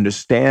must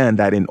understand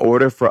that in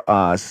order for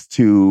us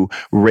to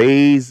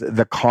raise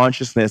the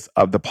consciousness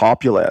of the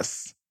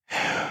populace,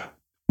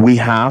 we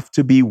have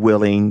to be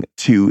willing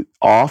to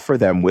offer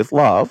them with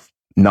love,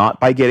 not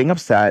by getting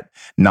upset,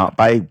 not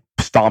by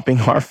stomping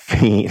our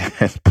feet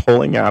and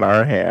pulling out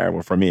our hair.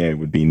 Well, for me, it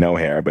would be no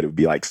hair, but it would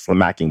be like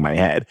smacking my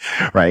head,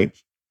 right?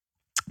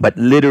 But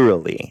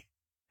literally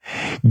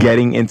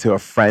getting into a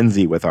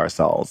frenzy with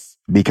ourselves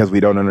because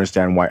we don't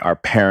understand why our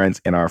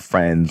parents and our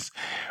friends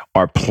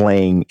are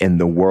playing in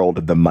the world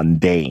of the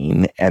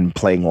mundane and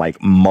playing like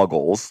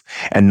muggles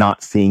and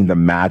not seeing the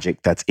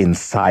magic that's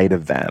inside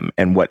of them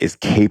and what is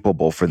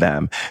capable for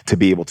them to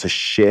be able to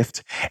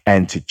shift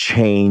and to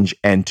change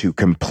and to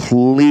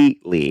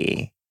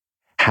completely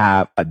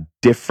have a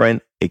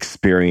different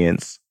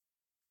experience,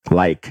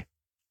 like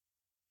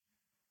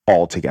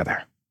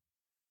altogether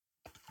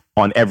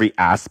on every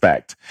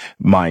aspect,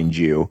 mind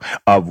you,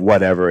 of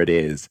whatever it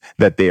is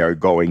that they are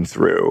going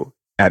through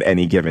at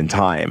any given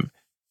time,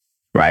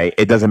 right?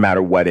 It doesn't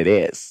matter what it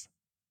is,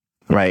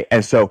 right?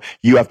 And so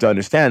you have to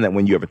understand that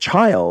when you have a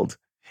child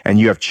and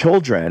you have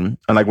children,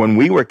 and like when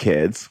we were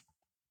kids,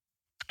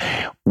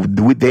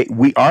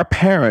 our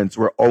parents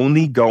were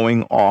only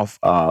going off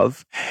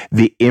of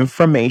the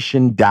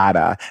information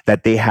data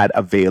that they had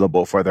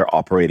available for their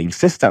operating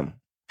system.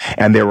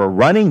 And they were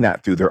running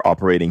that through their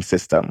operating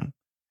system,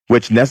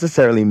 which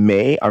necessarily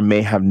may or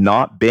may have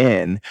not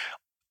been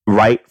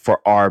right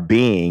for our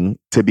being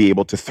to be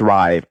able to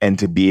thrive and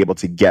to be able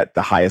to get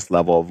the highest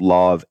level of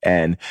love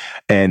and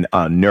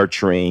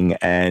nurturing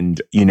and,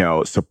 you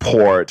know,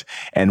 support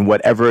and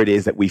whatever it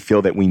is that we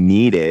feel that we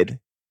needed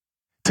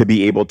to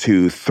be able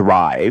to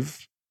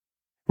thrive,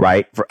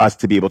 right? For us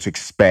to be able to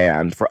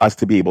expand, for us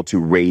to be able to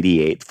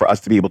radiate, for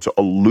us to be able to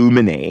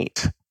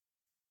illuminate,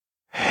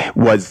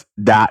 was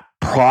that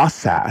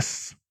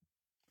process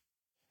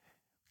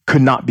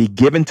could not be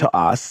given to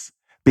us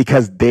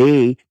because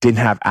they didn't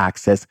have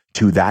access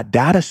to that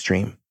data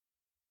stream,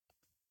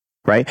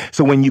 right?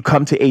 So when you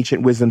come to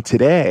Ancient Wisdom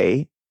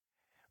today,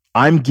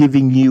 I'm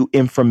giving you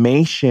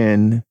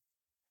information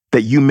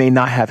that you may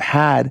not have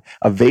had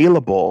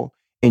available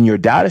in your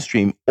data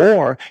stream,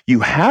 or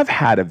you have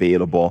had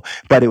available,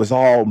 but it was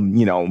all,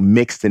 you know,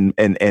 mixed and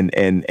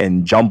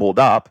jumbled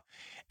up.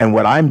 And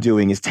what I'm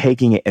doing is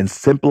taking it and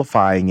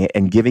simplifying it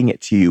and giving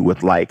it to you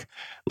with like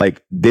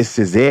this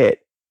is it.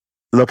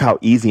 Look how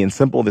easy and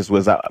simple this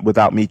was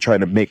without me trying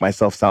to make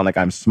myself sound like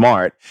I'm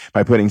smart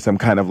by putting some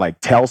kind of like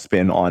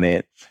tailspin on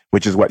it,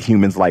 which is what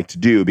humans like to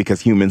do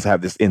because humans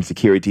have this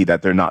insecurity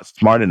that they're not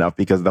smart enough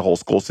because the whole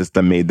school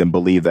system made them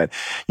believe that,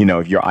 you know,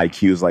 if your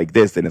IQ is like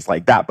this, then it's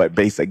like that. But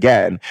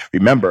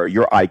remember,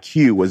 your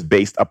IQ was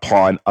based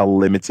upon a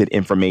limited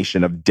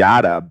information of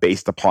data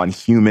based upon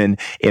human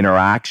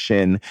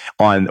interaction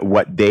on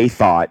what they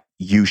thought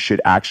you should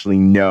actually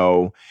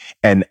know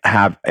and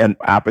have an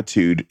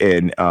aptitude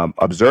and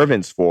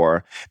observance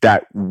for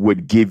that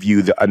would give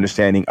you the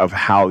understanding of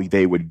how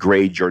they would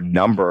grade your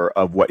number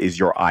of what is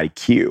your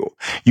IQ.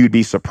 You'd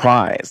be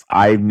surprised.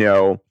 I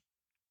know,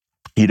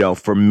 you know,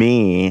 for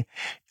me,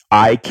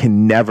 I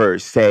can never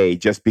say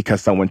just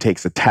because someone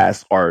takes a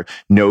test or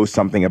knows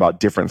something about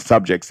different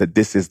subjects that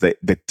this is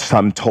the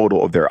sum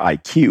total of their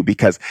IQ,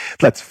 because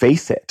let's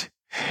face it,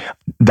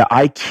 the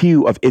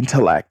IQ of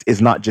intellect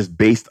is not just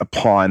based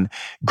upon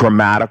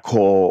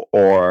grammatical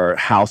or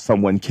how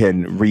someone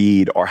can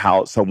read or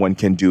how someone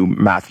can do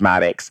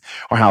mathematics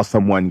or how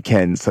someone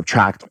can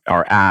subtract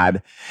or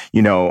add,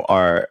 you know,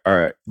 or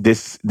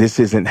this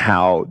isn't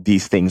how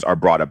these things are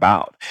brought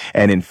about.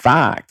 And in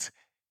fact,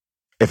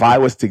 if I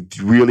was to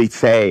really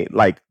say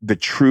like the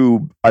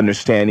true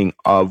understanding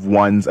of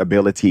one's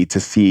ability to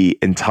see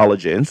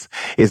intelligence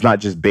is not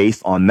just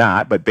based on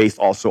that, but based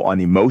also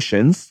on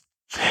emotions,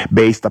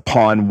 based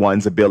upon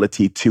one's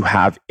ability to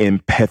have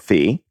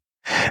empathy,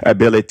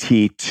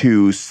 ability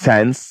to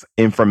sense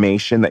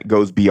information that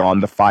goes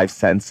beyond the five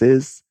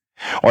senses,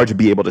 or to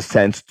be able to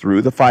sense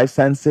through the five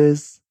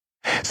senses.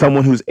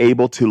 Someone who's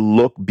able to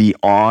look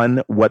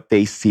beyond what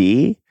they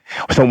see,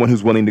 someone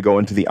who's willing to go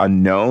into the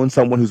unknown,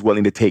 someone who's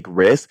willing to take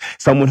risks,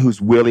 someone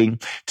who's willing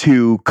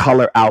to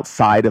color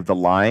outside of the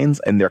lines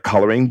in their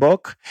coloring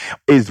book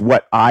is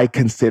what I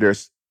consider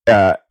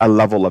a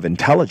level of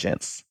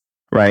intelligence.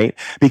 Right?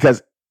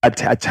 Because an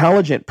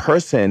intelligent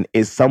person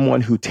is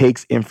someone who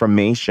takes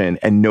information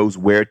and knows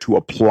where to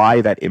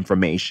apply that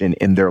information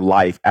in their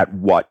life at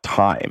what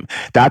time.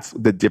 That's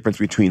the difference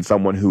between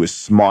someone who is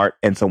smart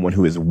and someone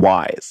who is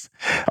wise.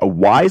 A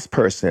wise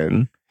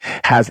person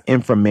has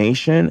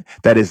information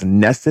that is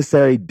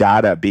necessary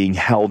data being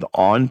held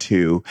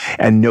onto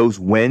and knows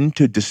when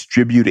to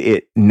distribute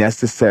it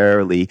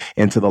necessarily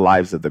into the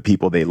lives of the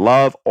people they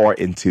love or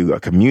into a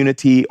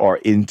community or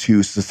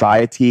into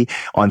society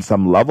on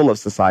some level of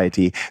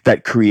society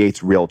that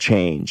creates real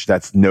change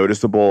that's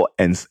noticeable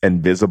and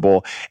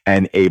visible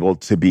and able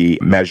to be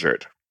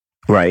measured,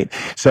 right?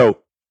 So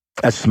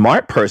a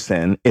smart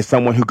person is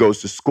someone who goes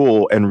to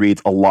school and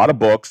reads a lot of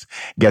books,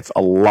 gets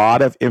a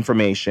lot of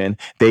information.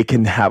 They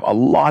can have a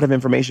lot of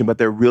information, but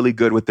they're really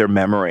good with their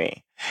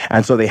memory.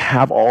 And so they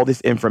have all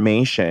this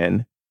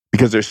information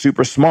because they're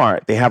super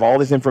smart. They have all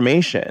this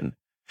information.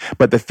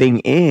 But the thing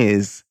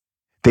is,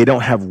 they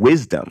don't have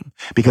wisdom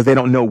because they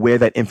don't know where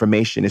that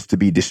information is to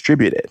be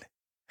distributed.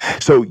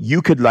 So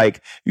you could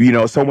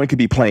someone could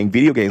be playing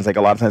video games. Like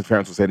a lot of times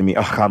parents will say to me,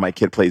 oh God, my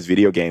kid plays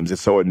video games.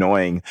 It's so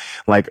annoying.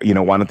 Like,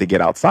 why don't they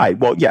get outside?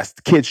 Well, yes,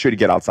 the kids should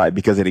get outside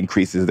because it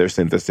increases their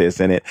synthesis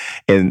and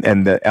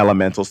the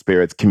elemental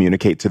spirits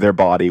communicate to their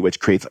body, which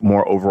creates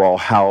more overall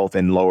health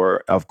and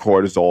lower of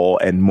cortisol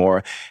and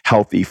more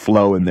healthy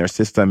flow in their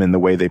system and the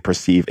way they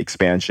perceive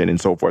expansion and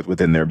so forth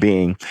within their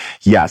being.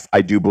 Yes,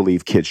 I do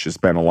believe kids should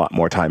spend a lot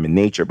more time in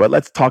nature, but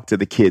let's talk to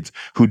the kids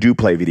who do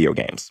play video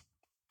games.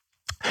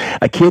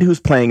 A kid who's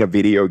playing a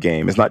video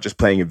game is not just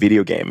playing a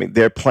video game.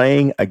 They're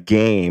playing a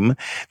game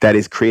that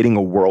is creating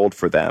a world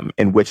for them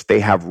in which they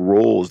have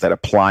rules that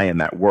apply in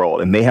that world.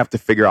 And they have to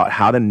figure out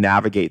how to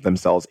navigate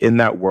themselves in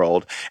that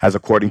world as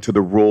according to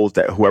the rules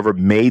that whoever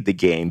made the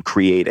game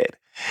created.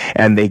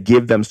 And they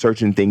give them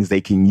certain things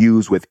they can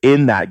use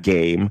within that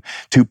game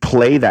to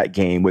play that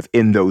game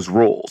within those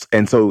rules.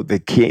 And so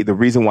the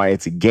reason why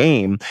it's a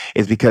game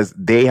is because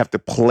they have to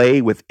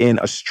play within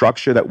a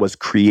structure that was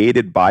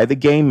created by the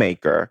game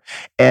maker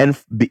and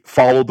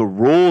follow the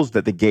rules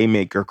that the game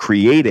maker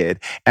created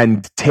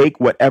and take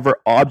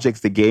whatever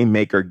objects the game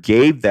maker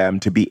gave them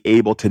to be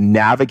able to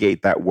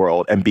navigate that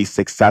world and be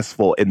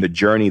successful in the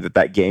journey that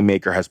that game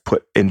maker has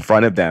put in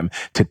front of them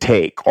to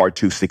take or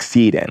to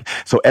succeed in.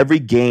 So every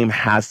game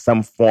has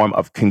some form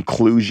of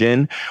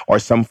conclusion or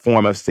some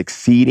form of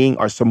succeeding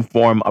or some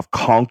form of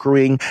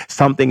conquering,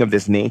 something of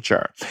this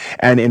nature.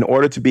 And in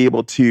order to be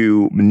able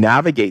to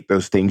navigate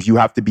those things, you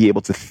have to be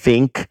able to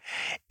think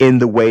in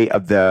the way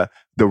of the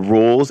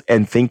rules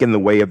and think in the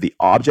way of the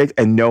object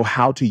and know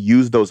how to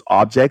use those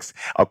objects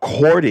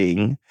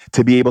according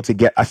to be able to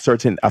get a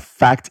certain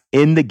effect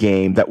in the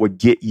game that would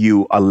get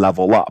you a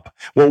level up.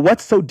 Well,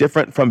 what's so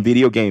different from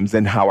video games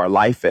than how our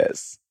life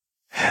is?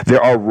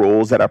 There are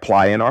rules that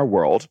apply in our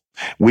world.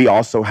 We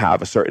also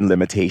have certain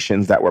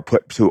limitations that were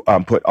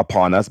put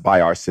upon us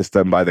by our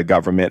system, by the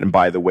government, and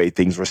by the way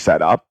things were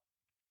set up.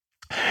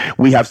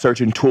 We have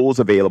certain tools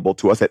available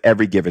to us at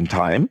every given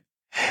time.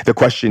 The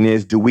question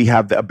is, do we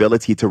have the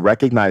ability to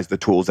recognize the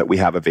tools that we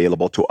have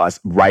available to us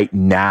right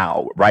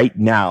now? Right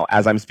now,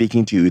 as I'm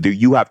speaking to you, do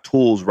you have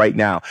tools right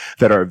now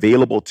that are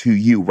available to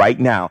you right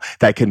now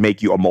that can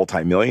make you a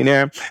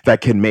multimillionaire, that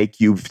can make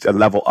you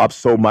level up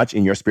so much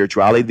in your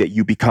spirituality that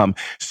you become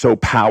so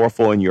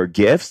powerful in your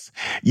gifts?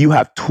 You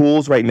have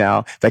tools right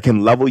now that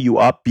can level you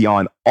up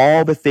beyond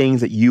all the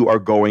things that you are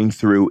going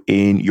through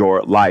in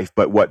your life.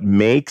 But what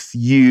makes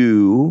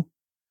you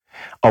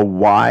a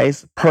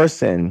wise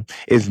person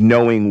is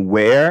knowing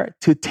where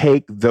to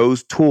take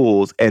those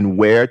tools and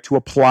where to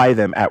apply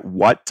them at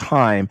what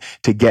time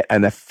to get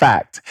an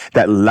effect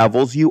that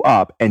levels you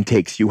up and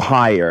takes you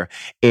higher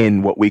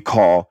in what we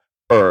call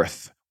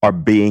earth, or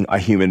being a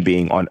human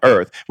being on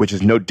earth, which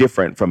is no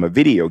different from a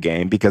video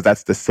game because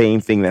that's the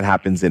same thing that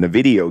happens in a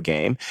video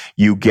game.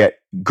 You get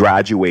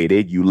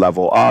graduated, you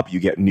level up, you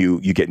get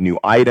new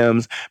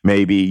items,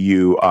 maybe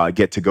you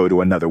get to go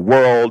to another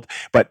world.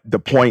 But the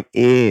point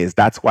is,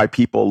 that's why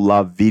people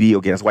love video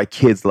games, that's why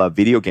kids love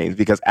video games,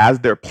 because as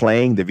they're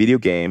playing the video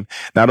game,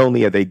 not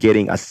only are they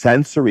getting a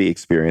sensory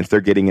experience, they're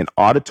getting an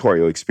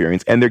auditory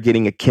experience, and they're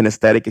getting a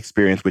kinesthetic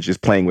experience, which is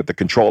playing with the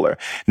controller.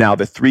 Now,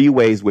 the three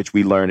ways which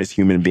we learn as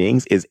human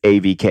beings is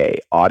AVK,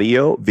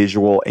 audio,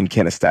 visual, and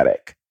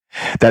kinesthetic.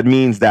 That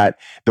means that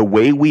the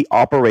way we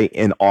operate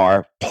in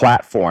our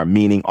platform,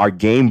 meaning our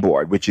game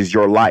board, which is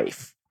your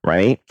life,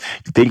 right?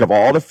 Think of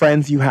all the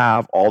friends you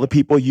have, all the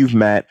people you've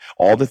met,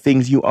 all the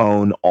things you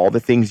own, all the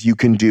things you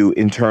can do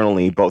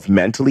internally, both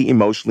mentally,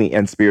 emotionally,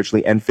 and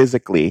spiritually and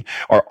physically,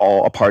 are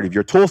all a part of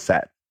your tool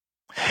set.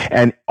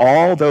 And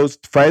all those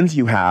friends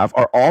you have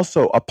are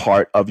also a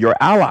part of your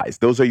allies.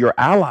 Those are your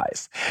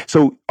allies.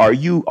 So are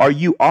you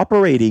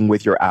operating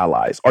with your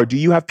allies? Or do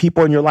you have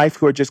people in your life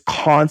who are just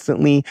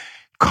constantly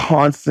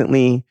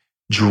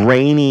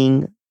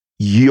draining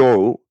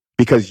you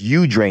because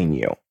you drain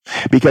you?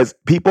 Because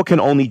people can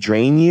only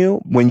drain you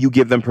when you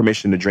give them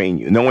permission to drain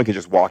you. No one can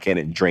just walk in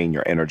and drain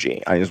your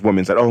energy. This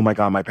woman said, oh my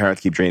God, my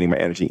parents keep draining my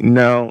energy.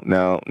 No.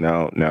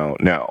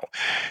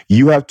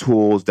 You have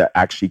tools that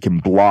actually can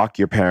block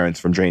your parents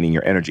from draining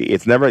your energy.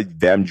 It's never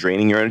them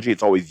draining your energy.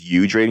 It's always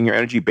you draining your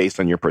energy based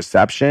on your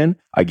perception,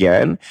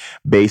 again,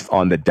 based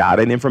on the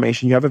data and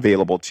information you have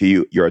available to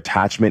you, your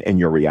attachment and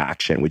your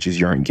reaction, which is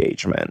your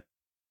engagement.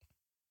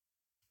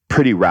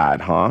 Pretty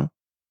rad, huh?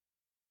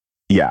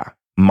 Yeah.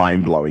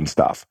 Mind-blowing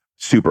stuff.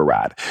 Super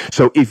rad.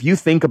 So if you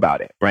think about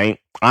it, right?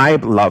 I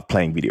love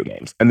playing video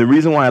games. And the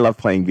reason why I love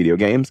playing video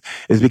games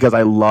is because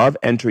I love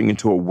entering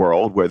into a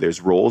world where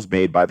there's rules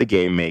made by the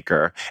game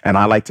maker. And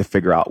I like to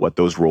figure out what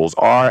those rules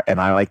are. And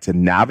I like to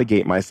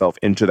navigate myself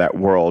into that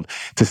world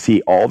to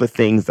see all the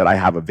things that I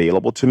have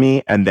available to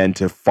me and then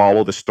to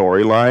follow the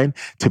storyline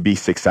to be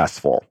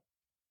successful.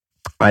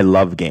 I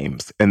love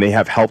games, and they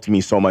have helped me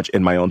so much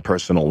in my own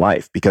personal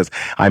life because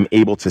I'm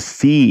able to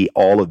see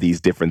all of these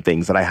different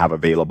things that I have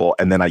available,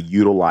 and then I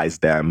utilize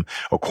them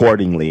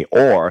accordingly.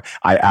 Or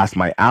I ask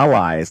my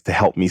allies to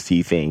help me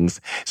see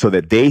things so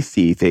that they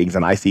see things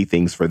and I see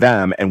things for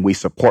them, and we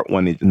support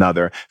one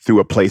another through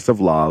a place of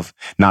love,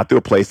 not through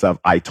a place of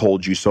I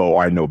told you so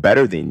or I know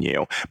better than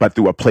you, but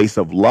through a place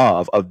of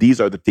love of these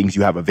are the things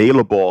you have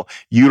available.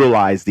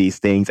 Utilize these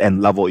things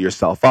and level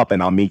yourself up,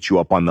 and I'll meet you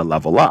up on the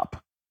level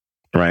up.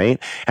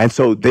 Right. And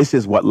so this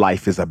is what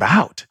life is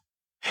about,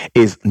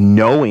 is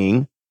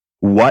knowing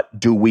what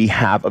do we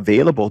have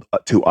available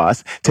to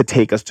us to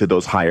take us to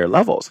those higher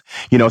levels.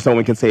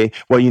 Someone can say,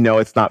 well,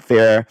 it's not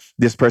fair.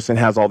 This person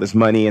has all this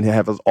money and they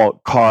have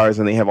all cars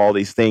and they have all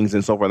these things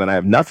and so forth, and I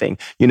have nothing.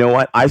 You know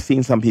what? I've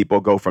seen some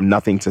people go from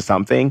nothing to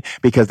something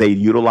because they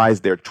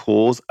utilize their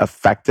tools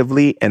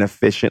effectively and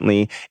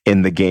efficiently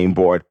in the game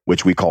board,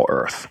 which we call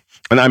Earth.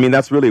 And I mean,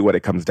 that's really what it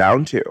comes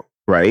down to.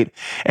 Right.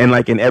 And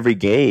like in every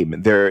game,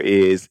 there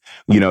is,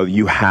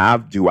 you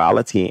have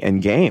duality in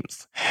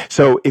games.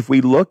 So if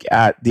we look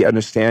at the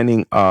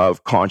understanding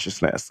of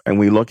consciousness and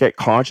we look at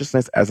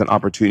consciousness as an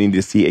opportunity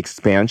to see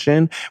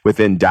expansion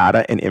within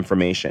data and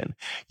information,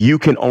 you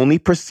can only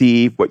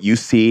perceive what you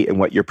see and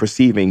what you're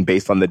perceiving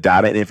based on the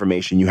data and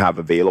information you have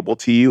available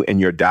to you in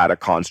your data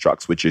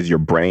constructs, which is your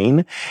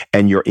brain,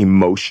 and your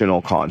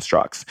emotional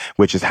constructs,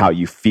 which is how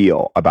you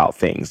feel about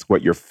things,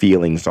 what your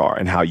feelings are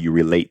and how you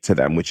relate to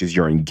them, which is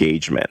your engagement.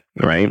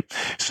 Right?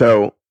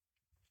 So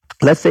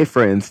let's say,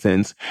 for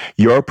instance,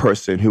 you're a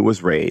person who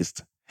was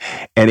raised,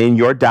 and in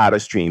your data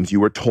streams, you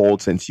were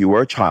told since you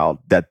were a child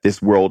that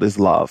this world is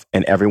love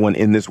and everyone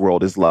in this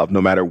world is love.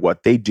 No matter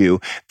what they do,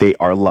 they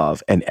are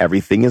love and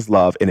everything is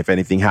love. And if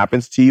anything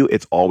happens to you,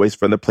 it's always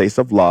from the place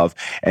of love.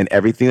 And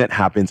everything that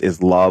happens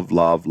is love,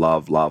 love,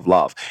 love, love,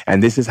 love.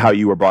 And this is how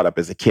you were brought up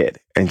as a kid.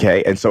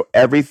 Okay. And so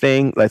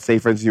everything, let's say,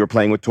 for instance, you were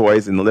playing with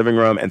toys in the living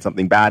room and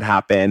something bad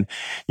happened,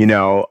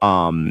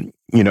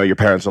 your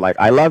parents are like,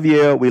 I love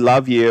you. We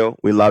love you.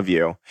 We love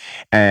you.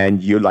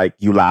 And you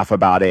laugh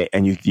about it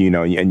and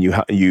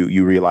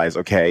you realize,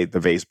 okay, the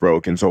vase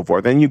broke and so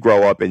forth. And you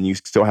grow up and you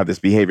still have this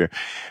behavior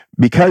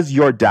because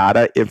your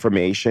data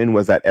information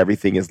was that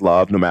everything is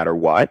love no matter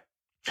what.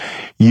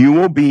 You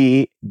will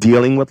be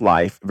dealing with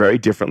life very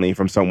differently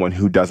from someone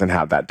who doesn't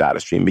have that data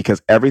stream,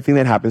 because everything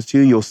that happens to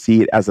you, you'll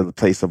see it as a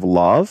place of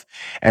love.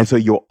 And so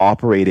you'll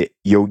operate it,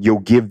 you'll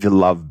give the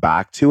love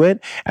back to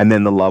it, and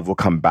then the love will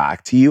come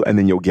back to you, and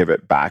then you'll give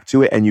it back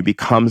to it. And you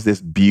becomes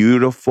this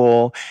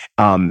beautiful,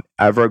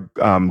 ever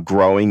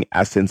growing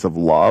essence of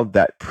love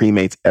that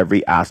permeates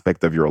every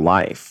aspect of your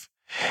life.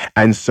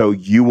 And so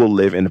you will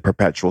live in a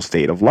perpetual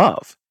state of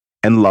love.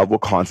 And love will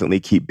constantly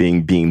keep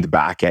being beamed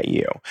back at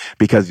you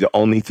because the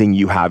only thing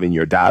you have in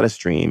your data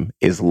stream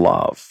is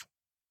love,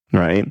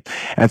 right?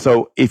 And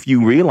so if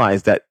you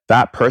realize that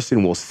that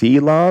person will see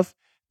love,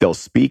 they'll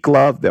speak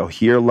love, they'll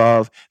hear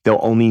love, they'll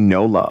only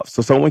know love.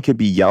 So someone could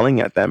be yelling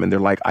at them and they're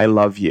like, I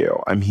love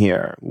you. I'm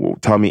here.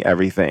 Tell me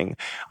everything.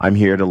 I'm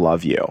here to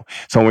love you.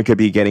 Someone could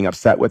be getting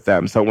upset with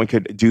them. Someone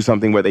could do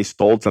something where they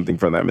stole something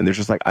from them and they're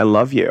just like, I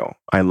love you.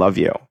 I love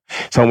you.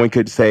 Someone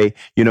could say,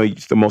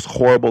 the most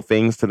horrible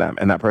things to them.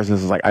 And that person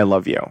is like, I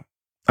love you.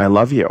 I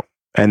love you.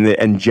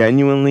 And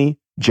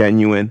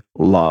genuine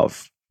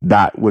love.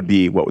 That would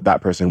be what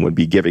that person would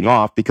be giving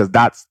off because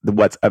that's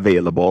what's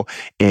available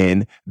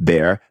in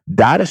their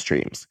data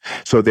streams.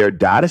 So their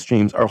data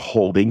streams are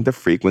holding the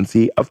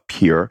frequency of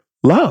pure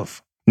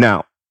love.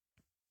 Now,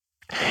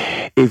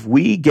 if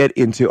we get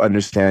into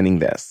understanding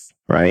this,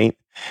 right,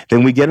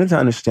 then we get into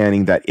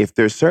understanding that if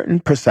there's certain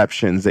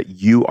perceptions that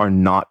you are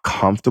not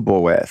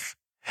comfortable with,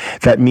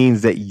 that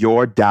means that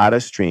your data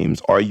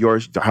streams or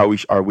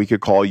we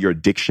could call your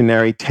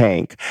dictionary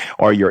tank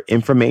or your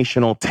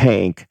informational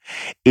tank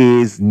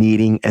is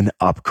needing an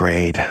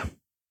upgrade.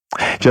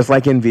 Just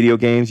like in video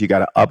games, you got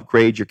to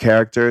upgrade your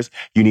characters.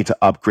 You need to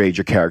upgrade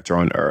your character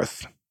on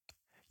Earth.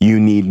 You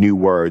need new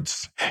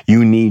words.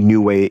 You need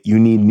new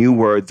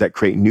words that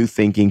create new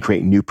thinking,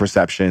 create new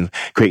perceptions,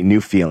 create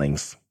new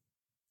feelings.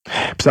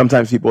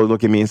 Sometimes people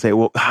look at me and say,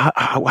 well,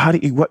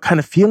 what kind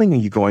of feeling are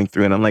you going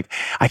through? And I'm like,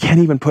 I can't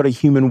even put a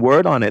human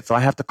word on it. So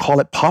I have to call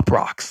it Pop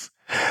Rocks.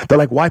 They're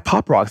like, why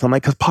Pop Rocks? I'm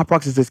like, because Pop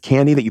Rocks is this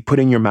candy that you put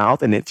in your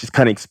mouth and it just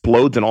kind of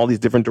explodes in all these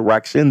different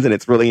directions. And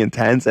it's really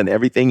intense and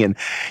everything. And,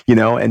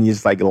 and you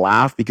just like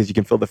laugh because you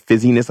can feel the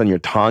fizziness on your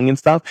tongue and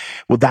stuff.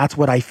 Well, that's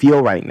what I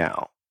feel right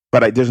now.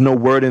 But there's no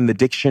word in the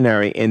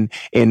dictionary, in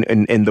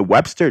the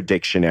Webster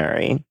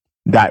dictionary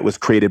that was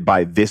created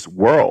by this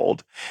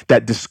world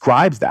that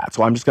describes that.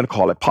 So I'm just going to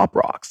call it Pop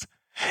Rocks.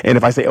 And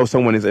if I say, oh,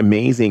 someone is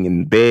amazing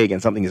and big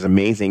and something is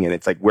amazing and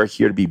it's like, we're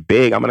here to be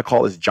big, I'm going to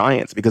call this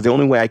giants because the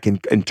only way I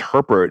can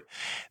interpret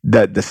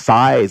the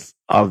size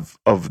of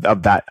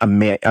that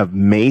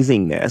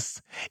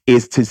amazingness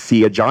is to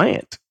see a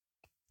giant.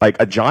 like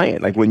a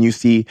giant. Like when you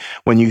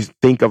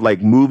think of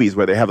like movies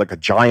where they have like a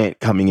giant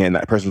coming in,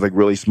 that person's like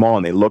really small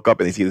and they look up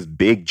and they see this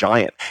big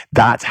giant.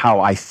 That's how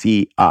I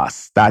see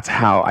us. That's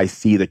how I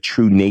see the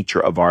true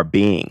nature of our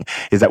being,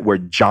 is that we're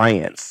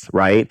giants,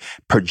 right?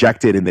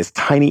 Projected in this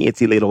tiny,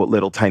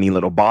 itsy tiny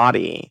little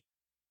body.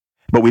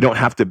 But we don't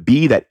have to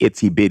be that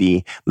itsy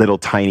bitty little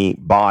tiny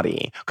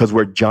body, because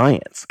we're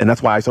giants. And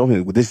that's why I told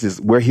him,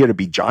 we're here to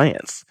be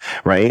giants,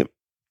 right?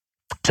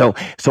 So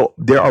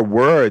there are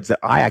words that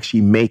I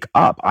actually make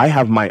up. I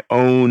have my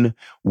own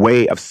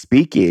way of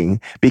speaking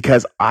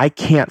because I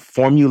can't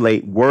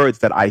formulate words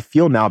that I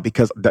feel now,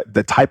 because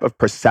the type of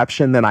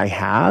perception that I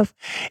have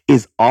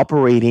is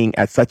operating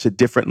at such a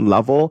different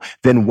level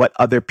than what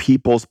other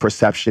people's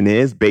perception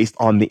is based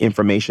on the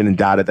information and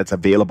data that's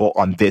available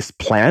on this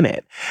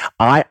planet.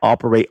 I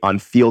operate on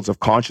fields of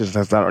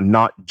consciousness that are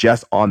not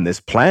just on this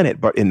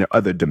planet, but in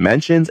other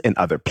dimensions, in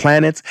other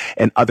planets,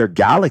 and other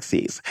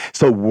galaxies.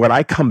 So when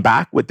I come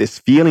back with this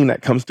feeling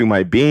that comes through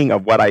my being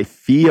of what I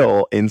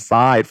feel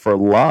inside for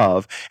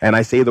love, and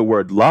I say the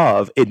word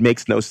love, it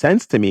makes no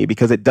sense to me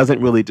because it doesn't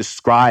really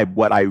describe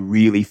what I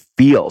really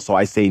feel. So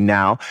I say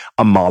now,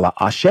 Amala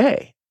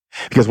Ashe.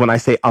 Because when I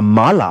say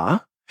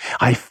Amala,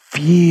 I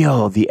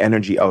feel the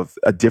energy of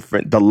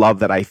the love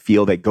that I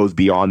feel that goes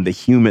beyond the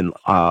human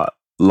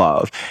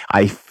love.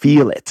 I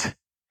feel it.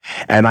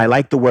 And I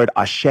like the word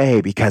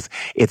Ashe because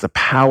it's a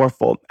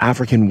powerful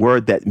African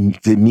word that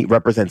to me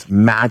represents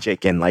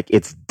magic, and like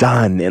it's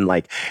done, and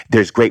like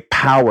there's great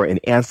power and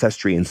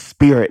ancestry and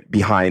spirit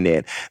behind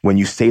it when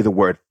you say the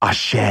word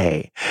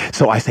Ashe.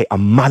 So I say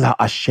Amala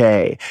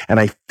Ashe, and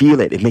I feel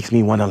it. It makes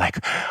me want to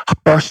like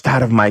burst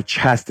out of my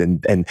chest,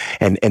 and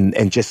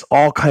just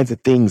all kinds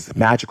of things,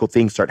 magical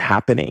things start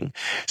happening.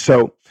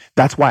 So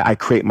that's why I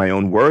create my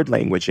own word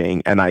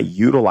languaging, and I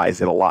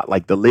utilize it a lot.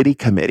 Like the Liddy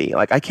Committee.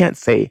 Like I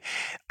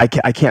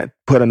can't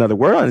put another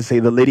word on and say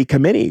the Liddy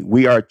Committee.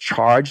 We are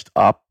charged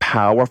up,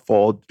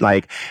 powerful,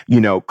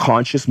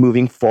 conscious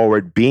moving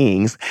forward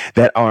beings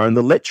that are on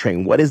the lit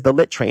train. What is the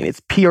lit train? It's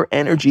pure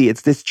energy.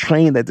 It's this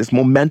train, this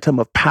momentum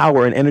of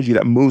power and energy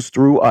that moves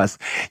through us,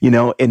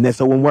 and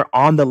so when we're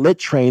on the lit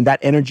train, that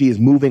energy is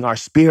moving our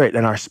spirit,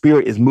 and our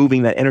spirit is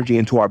moving that energy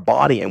into our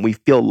body, and we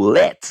feel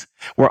lit.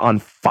 We're on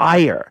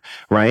fire,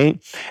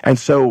 right? And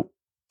so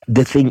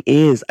the thing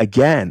is,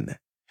 again,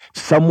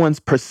 someone's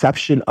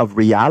perception of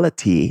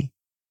reality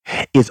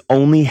is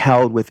only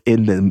held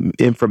within the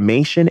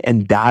information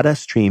and data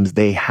streams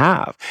they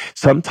have.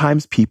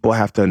 Sometimes people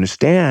have to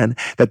understand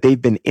that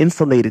they've been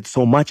insulated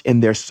so much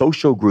in their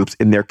social groups,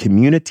 in their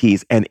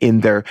communities, and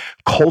in their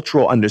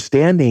cultural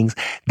understandings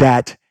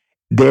that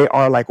they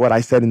are like what I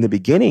said in the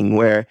beginning,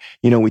 where,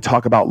 we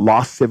talk about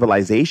lost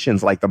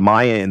civilizations like the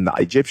Maya and the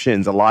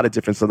Egyptians, a lot of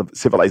different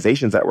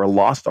civilizations that were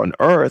lost on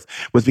Earth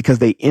was because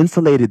they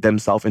insulated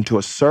themselves into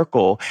a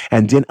circle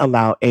and didn't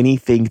allow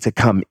anything to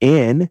come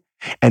in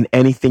and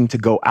anything to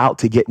go out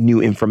to get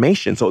new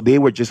information. So they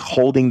were just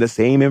holding the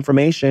same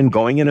information,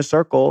 going in a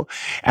circle,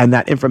 and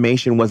that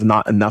information was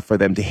not enough for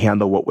them to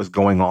handle what was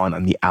going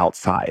on the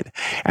outside.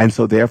 And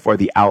so therefore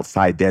the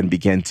outside then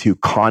began to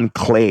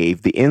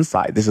conclave the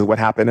inside. This is what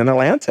happened in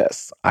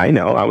Atlantis. I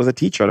know, I was a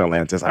teacher in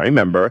Atlantis. I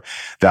remember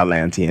the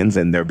Atlanteans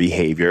and their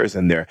behaviors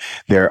and their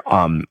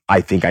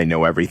I think I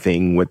know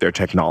everything with their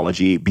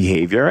technology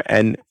behavior,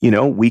 and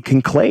we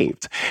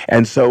conclaved.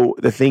 And so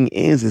the thing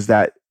is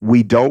that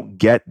we don't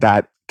get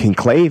that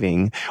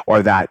conclaving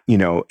or that,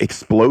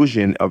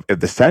 explosion of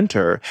the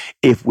center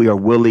if we are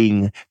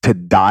willing to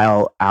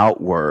dial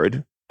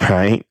outward,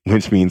 right?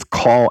 Which means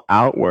call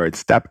outward,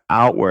 step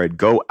outward,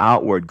 go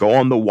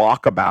on the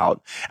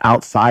walkabout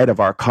outside of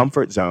our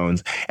comfort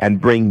zones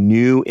and bring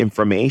new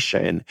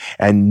information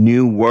and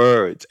new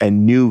words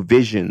and new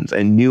visions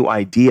and new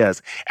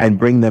ideas and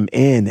bring them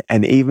in.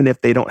 And even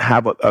if they don't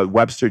have a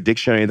Webster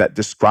dictionary that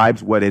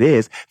describes what it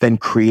is, then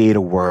create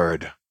a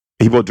word.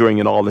 People are doing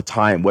it all the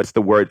time. What's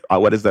the word?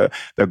 What is the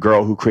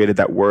girl who created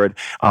that word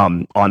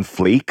on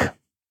fleek?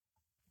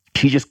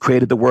 She just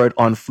created the word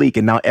on fleek,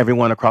 and now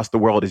everyone across the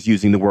world is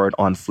using the word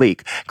on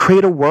fleek.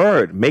 Create a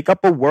word, make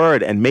up a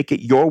word and make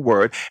it your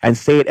word and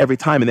say it every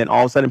time. And then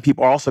all of a sudden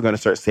people are also going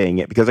to start saying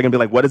it because they're going to be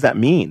like, what does that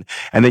mean?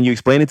 And then you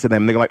explain it to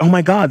them and they're like, oh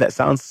my God, that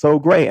sounds so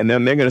great. And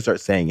then they're going to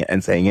start saying it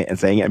and saying it and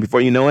saying it. And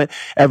before you know it,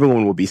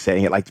 everyone will be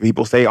saying it. Like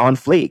people say on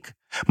fleek.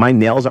 My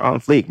nails are on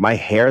fleek. My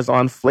hair's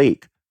on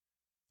fleek.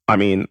 I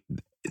mean,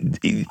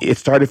 it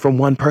started from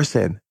one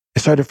person. It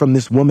started from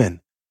this woman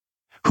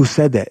who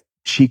said that.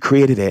 She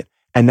created it,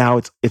 and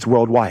now it's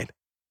worldwide.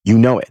 You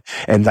know it.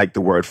 And like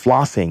the word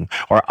flossing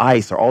or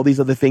ice or all these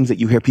other things that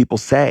you hear people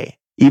say,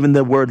 even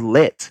the word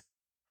lit,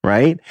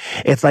 right?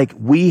 It's like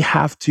we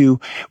have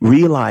to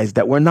realize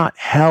that we're not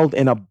held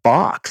in a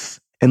box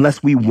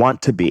unless we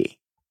want to be.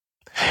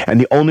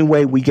 And the only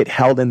way we get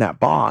held in that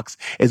box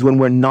is when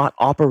we're not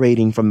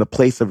operating from the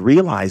place of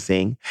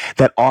realizing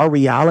that our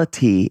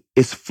reality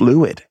is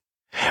fluid.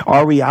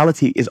 Our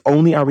reality is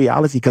only our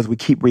reality because we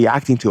keep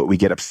reacting to it. We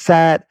get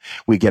upset,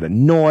 we get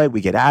annoyed,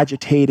 we get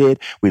agitated,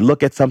 we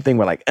look at something,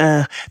 we're like,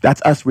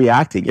 that's us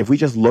reacting. If we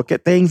just look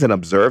at things and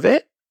observe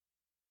it,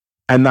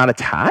 and not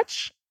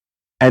attach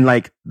and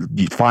like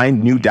you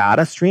find new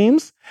data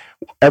streams,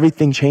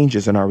 everything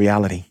changes in our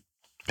reality.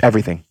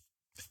 Everything.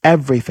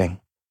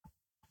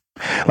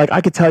 Like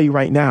I could tell you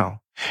right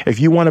now, if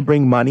you want to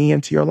bring money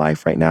into your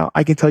life right now,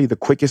 I can tell you the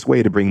quickest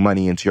way to bring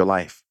money into your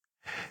life.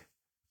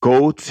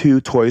 Go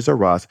to Toys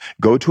R Us,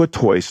 go to a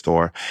toy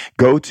store,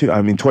 Toys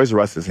R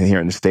Us isn't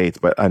here in the States,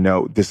 but I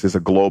know this is a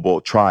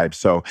global tribe.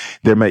 So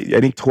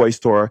any toy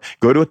store,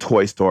 go to a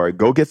toy store,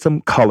 go get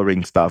some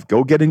coloring stuff,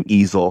 go get an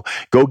easel,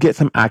 go get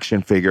some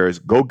action figures,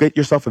 go get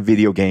yourself a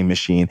video game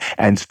machine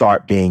and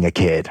start being a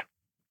kid.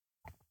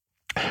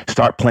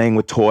 Start playing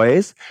with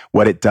toys.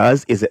 What it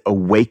does is it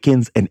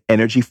awakens an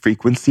energy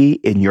frequency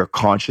in your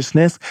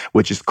consciousness,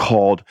 which is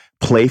called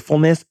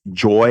playfulness,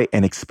 joy,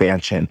 and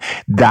expansion.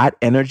 That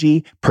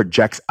energy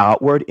projects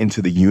outward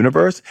into the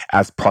universe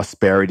as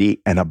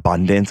prosperity and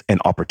abundance and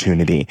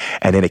opportunity.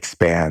 And it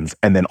expands.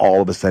 And then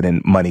all of a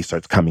sudden, money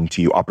starts coming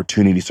to you.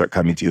 Opportunities start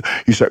coming to you.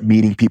 You start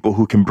meeting people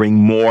who can bring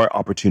more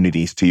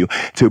opportunities to you,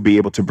 to be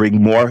able to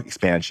bring more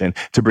expansion,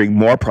 to bring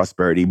more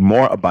prosperity,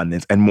 more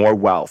abundance, and more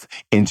wealth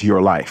into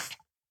your life.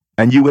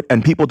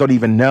 And people don't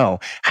even know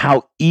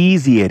how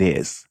easy it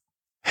is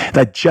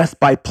that just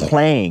by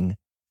playing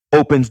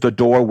opens the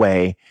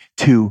doorway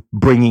to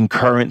bringing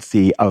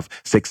currency of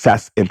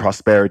success and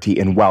prosperity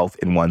and wealth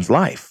in one's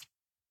life.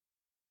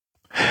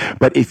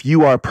 But if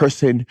you are a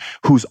person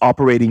who's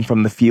operating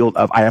from the field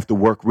of, I have to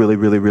work really,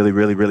 really, really,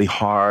 really, really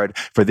hard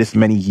for this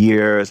many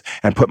years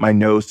and put my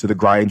nose to the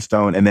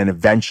grindstone, and then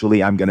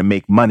eventually I'm going to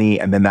make money,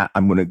 and then that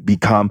I'm going to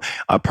become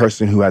a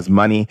person who has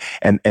money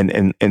and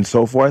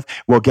so forth.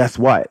 Well, guess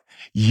what?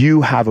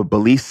 You have a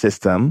belief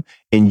system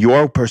in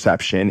your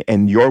perception,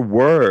 and your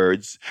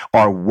words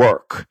are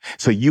work.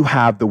 So you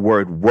have the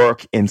word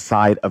work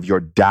inside of your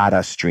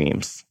data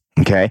streams.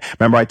 Okay.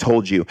 Remember, I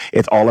told you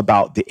it's all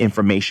about the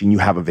information you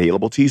have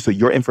available to you. So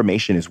your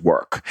information is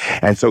work.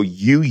 And so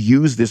you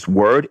use this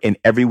word in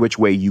every which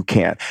way you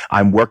can.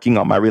 I'm working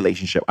on my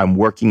relationship. I'm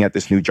working at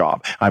this new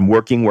job. I'm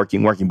working.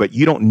 But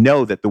you don't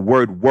know that the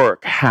word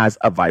work has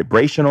a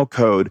vibrational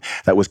code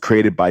that was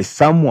created by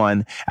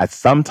someone at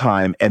some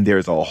time. And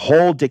there's a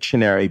whole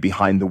dictionary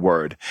behind the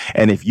word.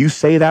 And if you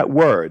say that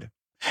word,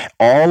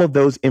 all of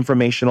those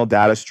informational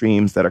data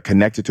streams that are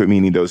connected to it,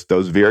 meaning those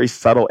very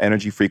subtle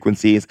energy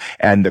frequencies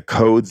and the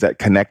codes that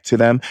connect to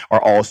them, are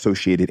all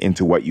associated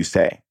into what you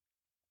say.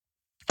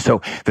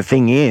 So the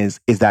thing is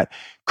that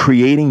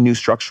creating new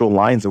structural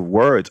lines of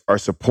words are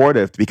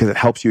supportive because it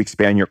helps you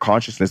expand your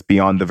consciousness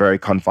beyond the very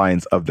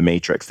confines of the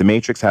matrix. The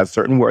matrix has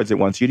certain words it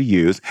wants you to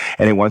use,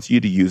 and it wants you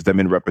to use them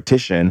in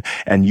repetition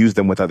and use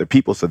them with other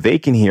people so they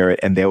can hear it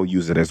and they'll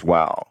use it as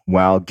well.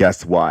 Well,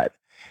 guess what?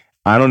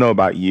 I don't know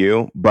about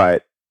you,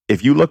 but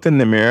if you looked in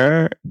the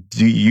mirror,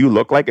 do you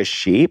look like a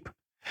sheep?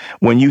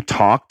 When you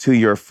talk to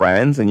your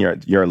friends and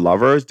your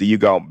lovers, do you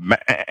go, meh?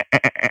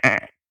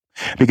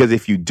 Because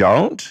if you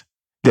don't,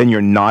 then you're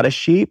not a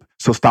sheep.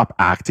 So stop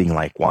acting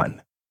like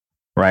one,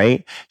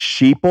 right?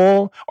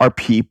 Sheeple are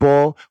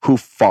people who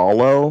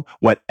follow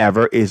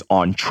whatever is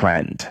on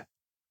trend.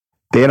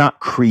 They're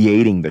not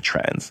creating the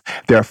trends.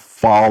 They're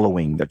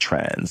following the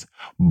trends.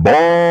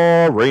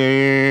 Boring.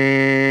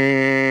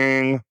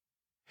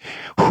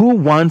 Who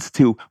wants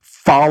to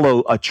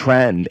follow a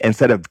trend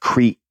instead of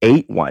create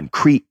one?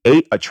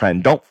 Create a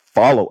trend. Don't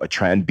follow a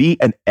trend. Be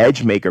an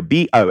edge maker.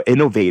 Be an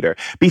innovator.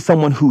 Be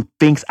someone who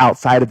thinks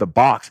outside of the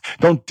box.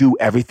 Don't do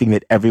everything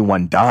that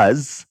everyone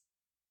does,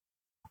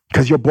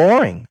 because you're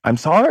boring. I'm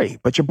sorry,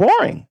 but you're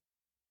boring.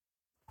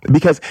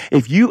 Because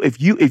if you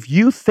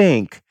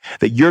think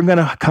that you're going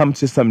to come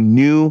to some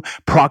new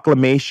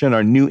proclamation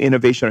or new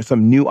innovation or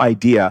some new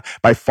idea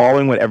by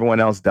following what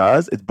everyone else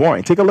does, it's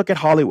boring. Take a look at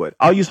Hollywood.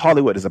 I'll use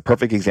Hollywood as a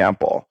perfect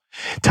example.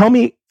 Tell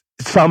me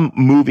some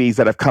movies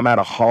that have come out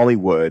of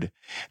Hollywood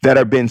that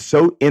have been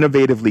so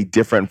innovatively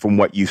different from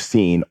what you've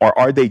seen, or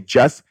are they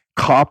just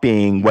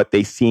copying what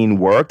they've seen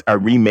worked, are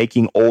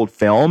remaking old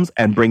films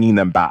and bringing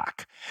them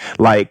back?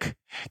 Like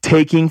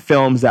taking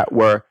films that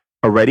were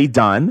already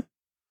done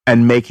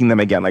and making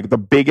them again. Like the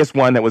biggest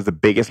one that was the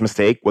biggest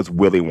mistake was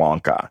Willy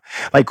Wonka.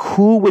 Like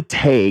who would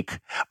take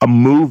a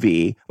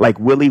movie like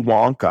Willy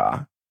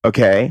Wonka,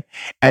 okay,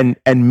 and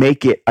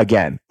make it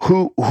again?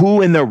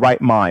 Who in their right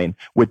mind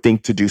would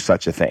think to do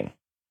such a thing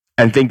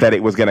and think that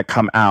it was going to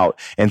come out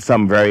in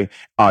some very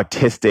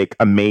artistic,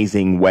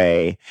 amazing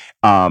way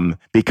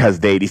because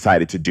they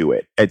decided to do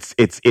it? It's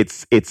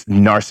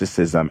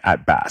narcissism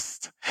at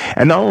best.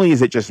 And not only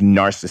is it just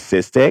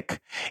narcissistic,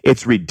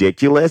 it's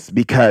ridiculous,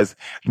 because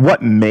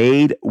what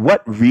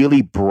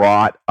really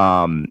brought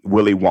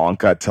Willy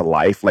Wonka to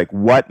life, like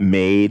what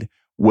made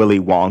Willy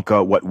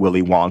Wonka what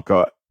Willy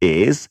Wonka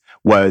is,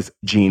 was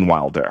Gene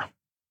Wilder.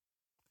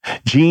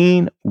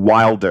 Gene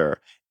Wilder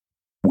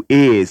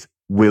is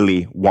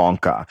Willy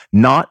Wonka,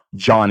 not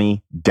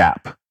Johnny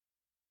Depp.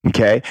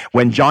 Okay.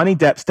 When Johnny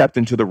Depp stepped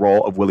into the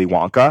role of Willy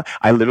Wonka,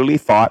 I literally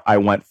thought I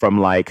went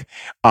from like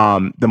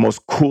the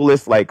most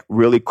coolest, like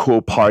really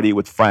cool party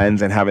with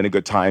friends and having a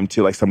good time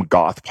to like some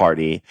goth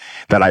party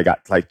that I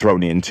got like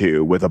thrown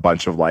into with a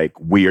bunch of like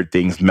weird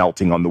things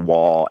melting on the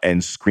wall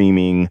and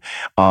screaming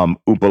Oompa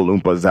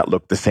Loompas that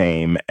looked the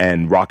same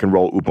and rock and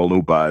roll Oompa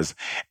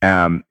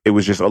Loompas. It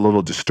was just a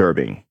little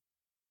disturbing.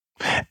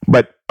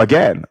 But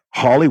again,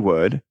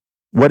 Hollywood,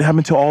 what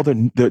happened to all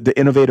the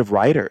innovative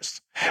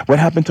writers? What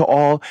happened to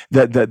all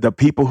the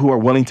people who are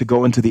willing to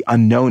go into the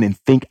unknown and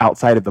think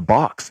outside of the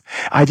box?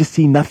 I just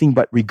see nothing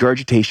but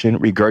regurgitation,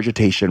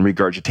 regurgitation,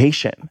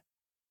 regurgitation.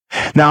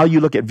 Now you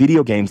look at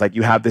video games, like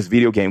you have this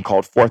video game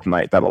called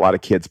Fortnite that a lot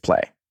of kids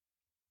play.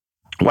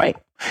 Right?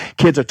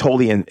 Kids are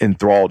totally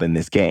enthralled in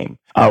this game.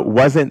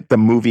 Wasn't the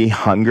movie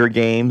Hunger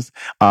Games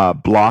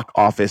block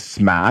office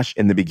smash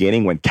in the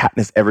beginning when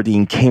Katniss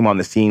Everdeen came on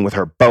the scene with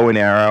her bow and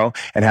arrow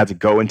and had to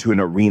go into an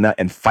arena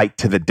and fight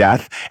to the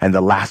death, and the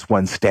last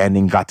one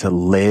standing got to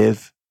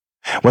live?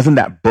 Wasn't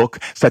that book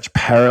such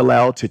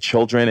parallel to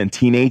children and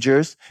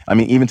teenagers? I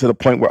mean, even to the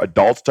point where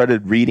adults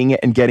started reading it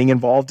and getting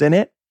involved in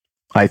it?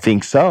 I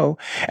think so.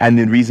 And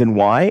the reason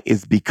why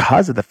is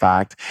because of the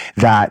fact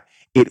that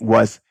it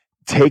was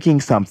taking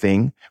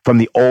something from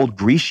the old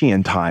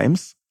Grecian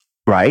times,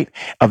 right,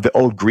 of the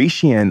old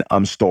Grecian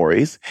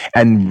stories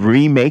and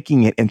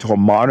remaking it into a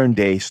modern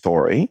day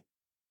story,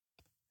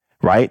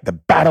 right? The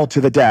battle to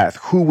the death,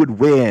 who would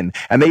win?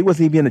 And they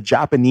wasn't even a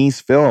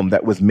Japanese film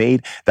that was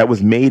made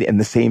in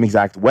the same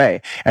exact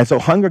way. And so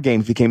Hunger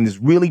Games became this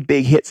really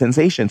big hit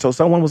sensation. So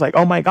someone was like,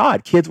 oh my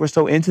God, kids were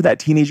so into that,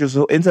 teenagers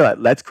were so into that.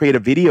 Let's create a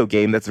video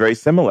game that's very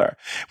similar,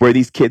 where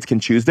these kids can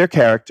choose their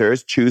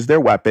characters, choose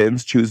their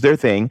weapons, choose their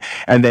thing,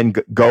 and then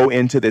go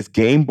into this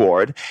game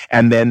board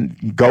and then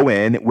go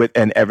in with,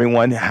 and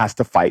everyone has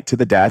to fight to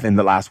the death, and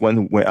the last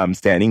one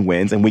standing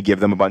wins, and we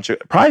give them a bunch of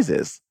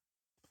prizes.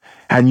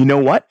 And you know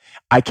what?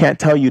 I can't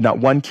tell you not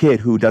one kid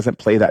who doesn't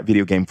play that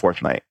video game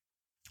Fortnite.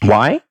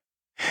 Why?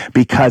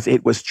 Because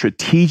it was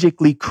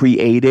strategically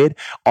created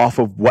off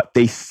of what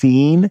they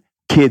seen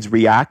kids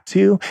react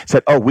to,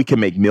 said, oh, we can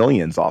make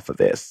millions off of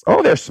this.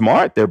 Oh, they're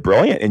smart, they're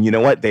brilliant. And you know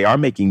what? They are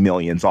making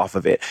millions off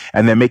of it.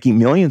 And they're making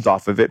millions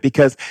off of it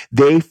because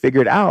they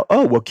figured out,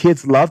 oh, well,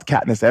 kids loved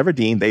Katniss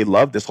Everdeen. They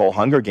loved this whole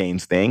Hunger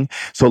Games thing.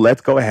 So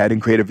let's go ahead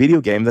and create a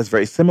video game that's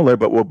very similar,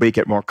 but we'll make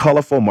it more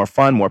colorful, more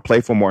fun, more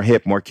playful, more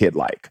hip, more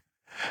kid-like.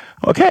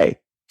 Okay,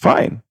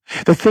 fine.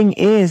 The thing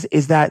is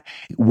that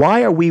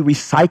why are we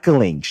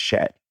recycling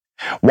shit?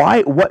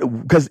 Why? What?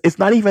 Because it's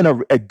not even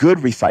a good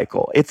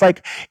recycle. It's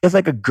like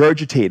a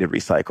gurgitated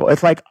recycle.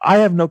 It's like I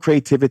have no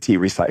creativity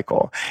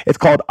recycle. It's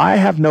called I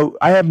have no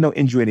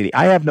ingenuity.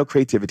 I have no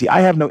creativity. I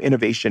have no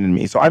innovation in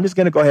me. So I'm just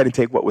going to go ahead and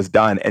take what was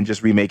done and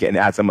just remake it and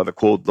add some of the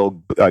cool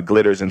little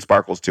glitters and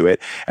sparkles to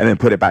it, and then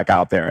put it back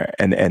out there.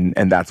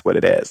 And that's what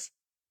it is.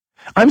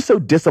 I'm so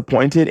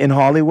disappointed in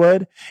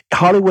Hollywood.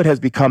 Hollywood has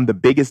become the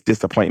biggest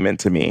disappointment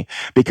to me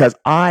because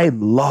I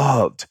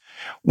loved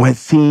when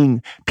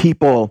seeing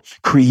people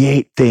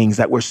create things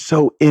that were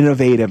so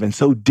innovative and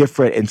so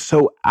different and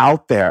so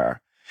out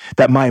there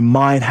that my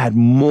mind had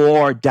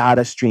more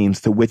data streams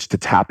to which to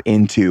tap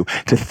into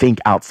to think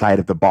outside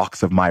of the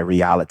box of my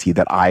reality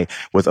that I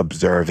was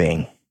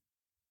observing.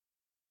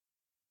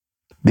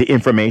 The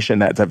information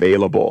that's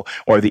available,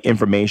 or the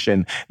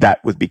information that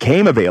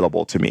became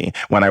available to me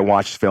when I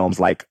watched films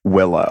like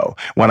Willow,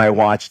 when I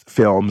watched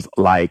films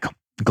like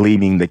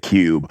Gleaming the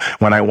Cube,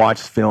 when I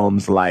watched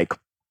films like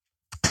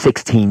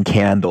 16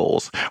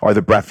 Candles or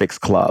The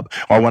Breakfast Club,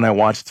 or when I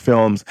watched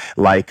films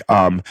like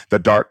The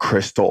Dark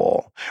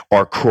Crystal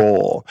or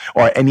Kroll,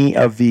 or any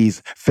of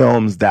these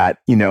films that,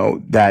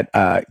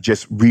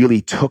 just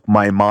really took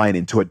my mind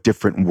into a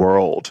different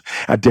world,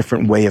 a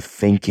different way of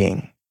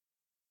thinking.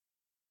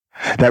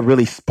 That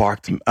really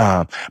sparked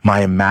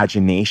my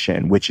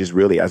imagination, which is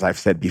really, as I've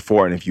said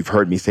before, and if you've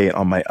heard me say it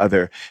on my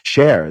other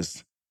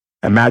shares,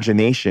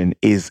 imagination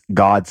is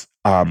God's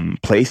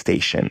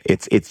PlayStation.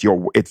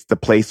 It's the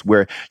place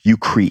where you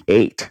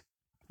create.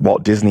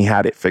 Walt Disney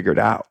had it figured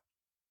out.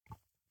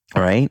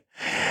 All right.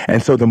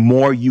 And so the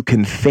more you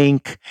can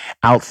think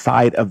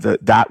outside of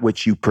that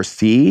which you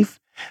perceive,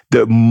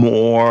 the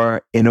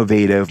more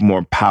innovative,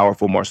 more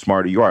powerful, more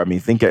smarter you are.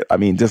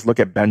 Just look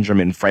at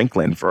Benjamin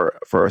Franklin for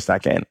a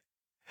second.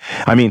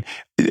 I mean,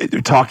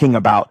 talking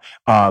about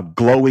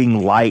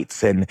glowing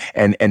lights and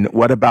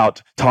what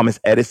about Thomas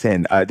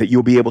Edison, that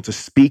you'll be able to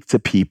speak to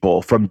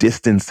people from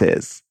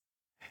distances.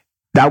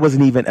 That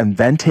wasn't even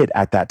invented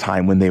at that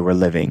time when they were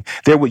living.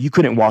 You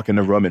couldn't walk in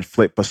a room and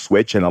flip a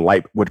switch and a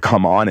light would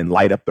come on and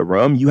light up the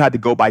room. You had to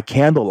go by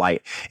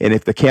candlelight. And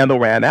if the candle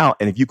ran out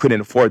and if you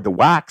couldn't afford the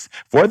wax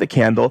for the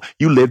candle,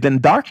 you lived in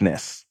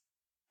darkness.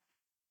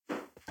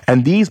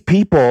 And these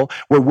people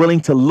were willing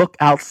to look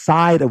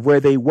outside of where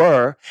they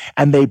were,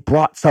 and they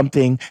brought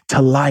something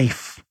to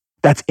life.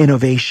 That's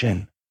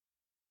innovation.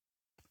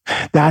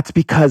 That's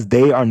because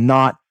they are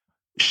not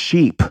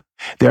sheep.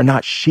 They're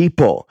not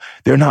sheeple.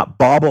 They're not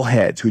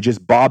bobbleheads who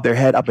just bob their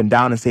head up and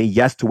down and say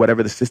yes to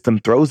whatever the system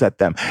throws at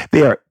them.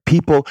 They are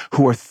people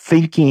who are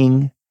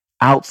thinking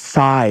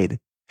outside.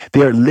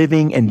 They're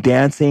living and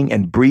dancing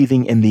and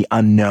breathing in the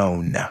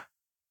unknown.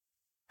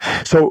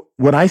 So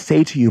when I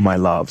say to you, my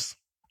loves,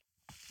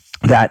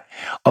 that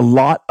a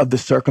lot of the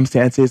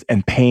circumstances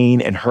and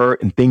pain and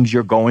hurt and things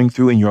you're going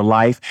through in your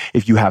life,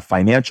 if you have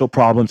financial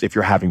problems, if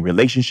you're having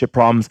relationship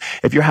problems,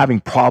 if you're having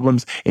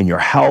problems in your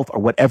health or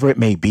whatever it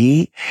may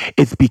be,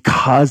 it's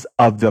because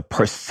of the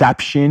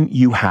perception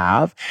you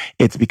have.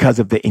 It's because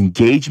of the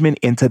engagement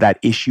into that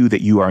issue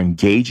that you are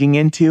engaging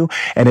into.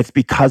 And it's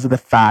because of the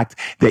fact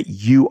that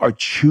you are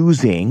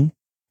choosing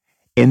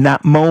in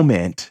that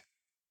moment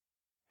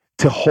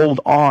to hold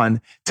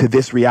on to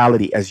this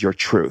reality as your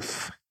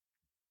truth.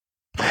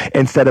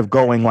 Instead of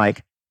going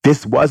like,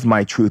 this was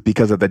my truth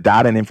because of the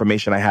data and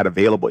information I had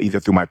available either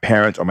through my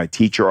parents or my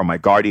teacher or my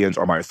guardians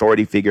or my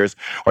authority figures,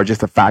 or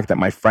just the fact that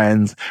my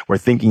friends were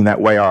thinking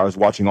that way, or I was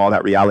watching all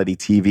that reality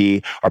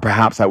TV, or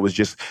perhaps I was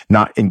just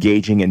not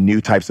engaging in new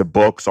types of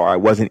books, or I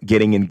wasn't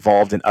getting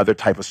involved in other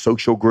type of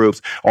social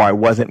groups, or I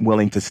wasn't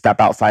willing to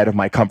step outside of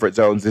my comfort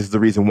zones. This is the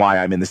reason why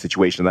I'm in the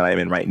situation that I'm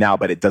in right now,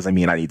 but it doesn't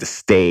mean I need to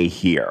stay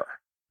here.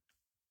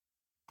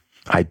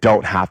 I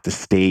don't have to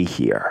stay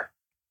here.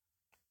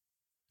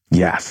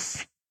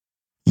 Yes.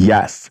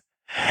 Yes.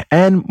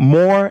 And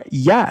more,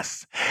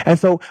 yes. And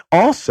so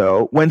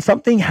also when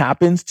something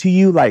happens to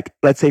you, like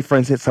let's say, for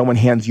instance, someone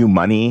hands you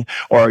money,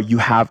 or you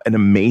have an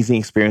amazing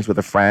experience with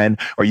a friend,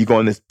 or you go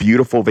on this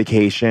beautiful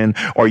vacation,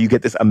 or you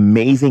get this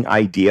amazing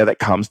idea that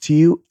comes to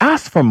you,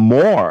 ask for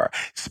more.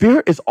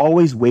 Spirit is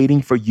always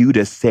waiting for you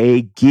to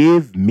say,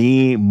 give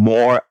me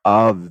more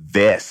of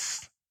this.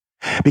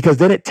 Because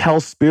then it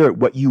tells Spirit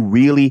what you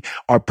really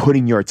are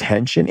putting your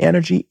attention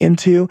energy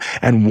into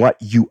and what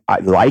you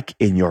like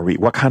in your,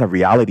 what kind of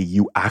reality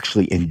you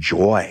actually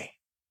enjoy.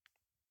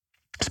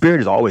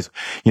 Spirit is always,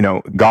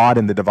 God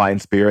and the divine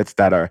spirits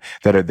that are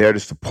there to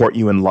support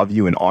you and love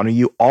you and honor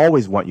you,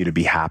 always want you to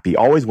be happy,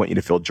 always want you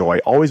to feel joy,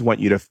 always want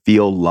you to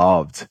feel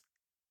loved.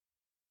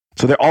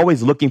 So they're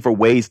always looking for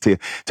ways to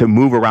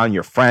move around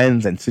your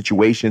friends and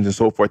situations and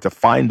so forth, to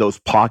find those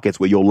pockets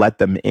where you'll let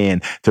them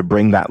in, to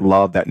bring that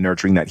love, that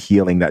nurturing, that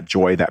healing, that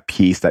joy, that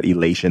peace, that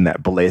elation,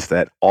 that bliss,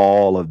 that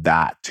all of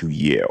that to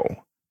you.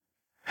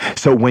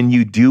 So when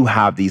you do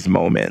have these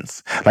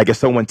moments, like if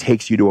someone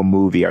takes you to a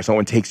movie or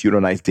someone takes you to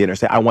a nice dinner,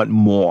 say, I want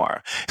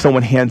more.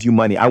 Someone hands you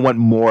money, I want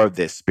more of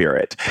this,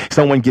 Spirit.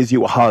 Someone gives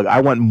you a hug, I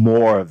want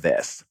more of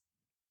this.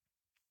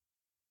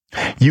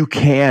 You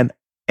can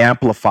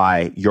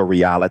amplify your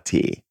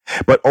reality,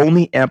 but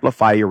only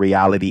amplify your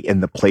reality in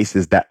the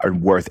places that are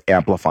worth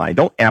amplifying.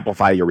 Don't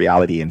amplify your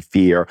reality in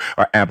fear,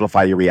 or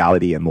amplify your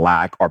reality in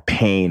lack or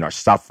pain or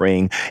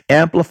suffering.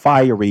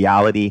 Amplify your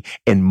reality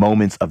in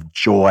moments of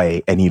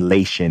joy and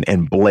elation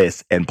and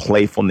bliss and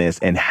playfulness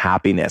and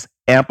happiness.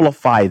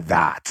 Amplify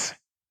that.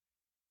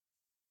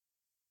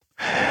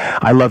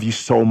 I love you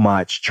so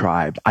much,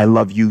 tribe. I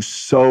love you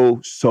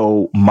so,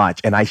 so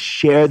much. And I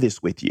share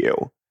this with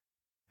you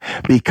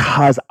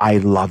because I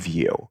love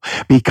you,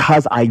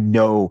 because I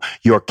know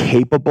you're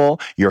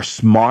capable, you're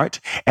smart,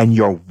 and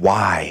you're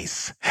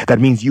wise. That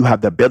means you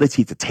have the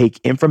ability to take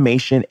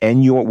information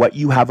and what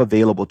you have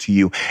available to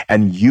you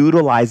and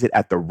utilize it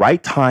at the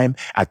right time,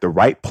 at the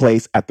right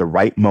place, at the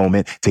right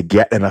moment to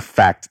get an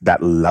effect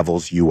that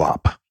levels you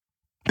up,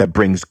 that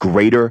brings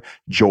greater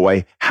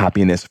joy,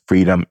 happiness,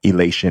 freedom,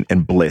 elation,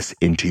 and bliss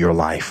into your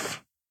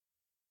life.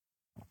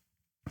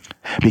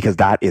 Because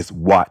that is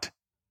what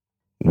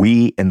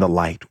we in the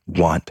light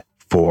want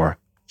for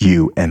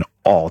you in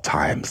all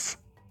times.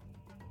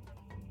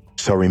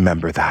 So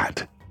remember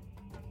that.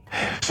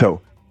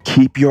 So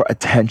keep your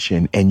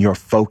attention and your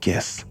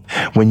focus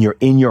when you're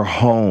in your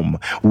home.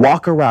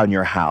 Walk around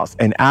your house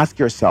and ask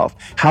yourself,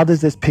 how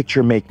does this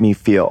picture make me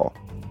feel?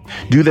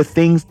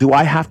 Do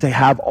I have to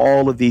have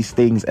all of these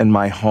things in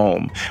my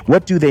home?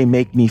 What do they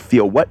make me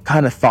feel? What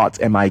kind of thoughts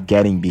am I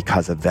getting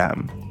because of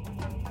them?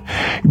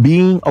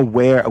 Being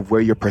aware of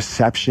where your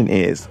perception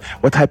is.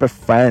 What type of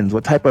friends,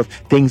 what type of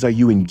things are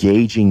you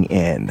engaging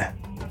in?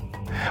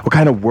 What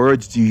kind of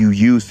words do you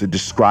use to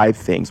describe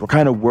things? What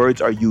kind of words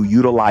are you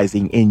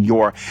utilizing in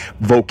your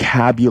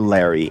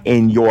vocabulary,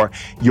 in your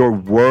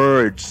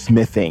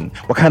wordsmithing?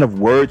 What kind of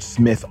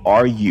wordsmith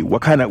are you?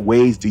 What kind of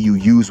ways do you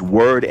use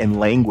word and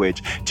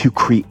language to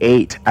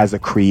create as a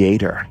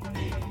creator?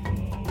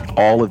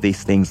 All of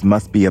these things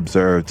must be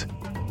observed.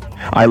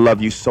 I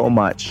love you so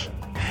much.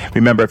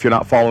 Remember, if you're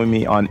not following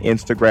me on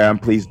Instagram,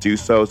 please do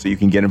so you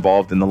can get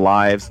involved in the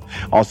lives.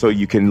 Also,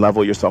 you can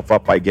level yourself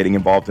up by getting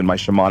involved in my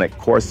shamanic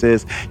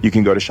courses. You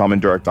can go to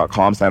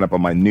shamandurek.com, sign up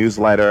on my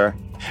newsletter.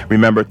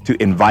 Remember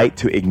to invite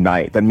to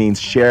ignite. That means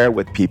share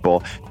with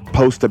people,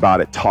 post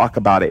about it, talk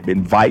about it,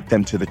 invite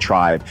them to the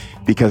tribe,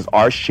 because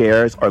our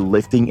shares are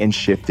lifting and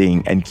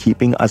shifting and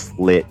keeping us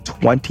lit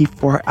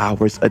 24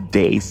 hours a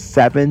day,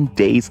 7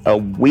 days a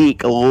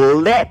week.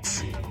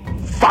 Lit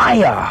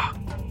fire.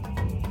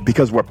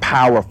 Because we're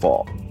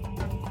powerful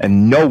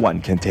and no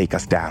one can take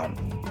us down.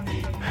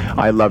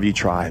 I love you,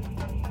 tribe.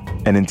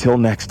 And until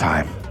next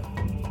time,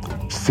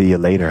 see you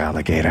later,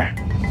 alligator.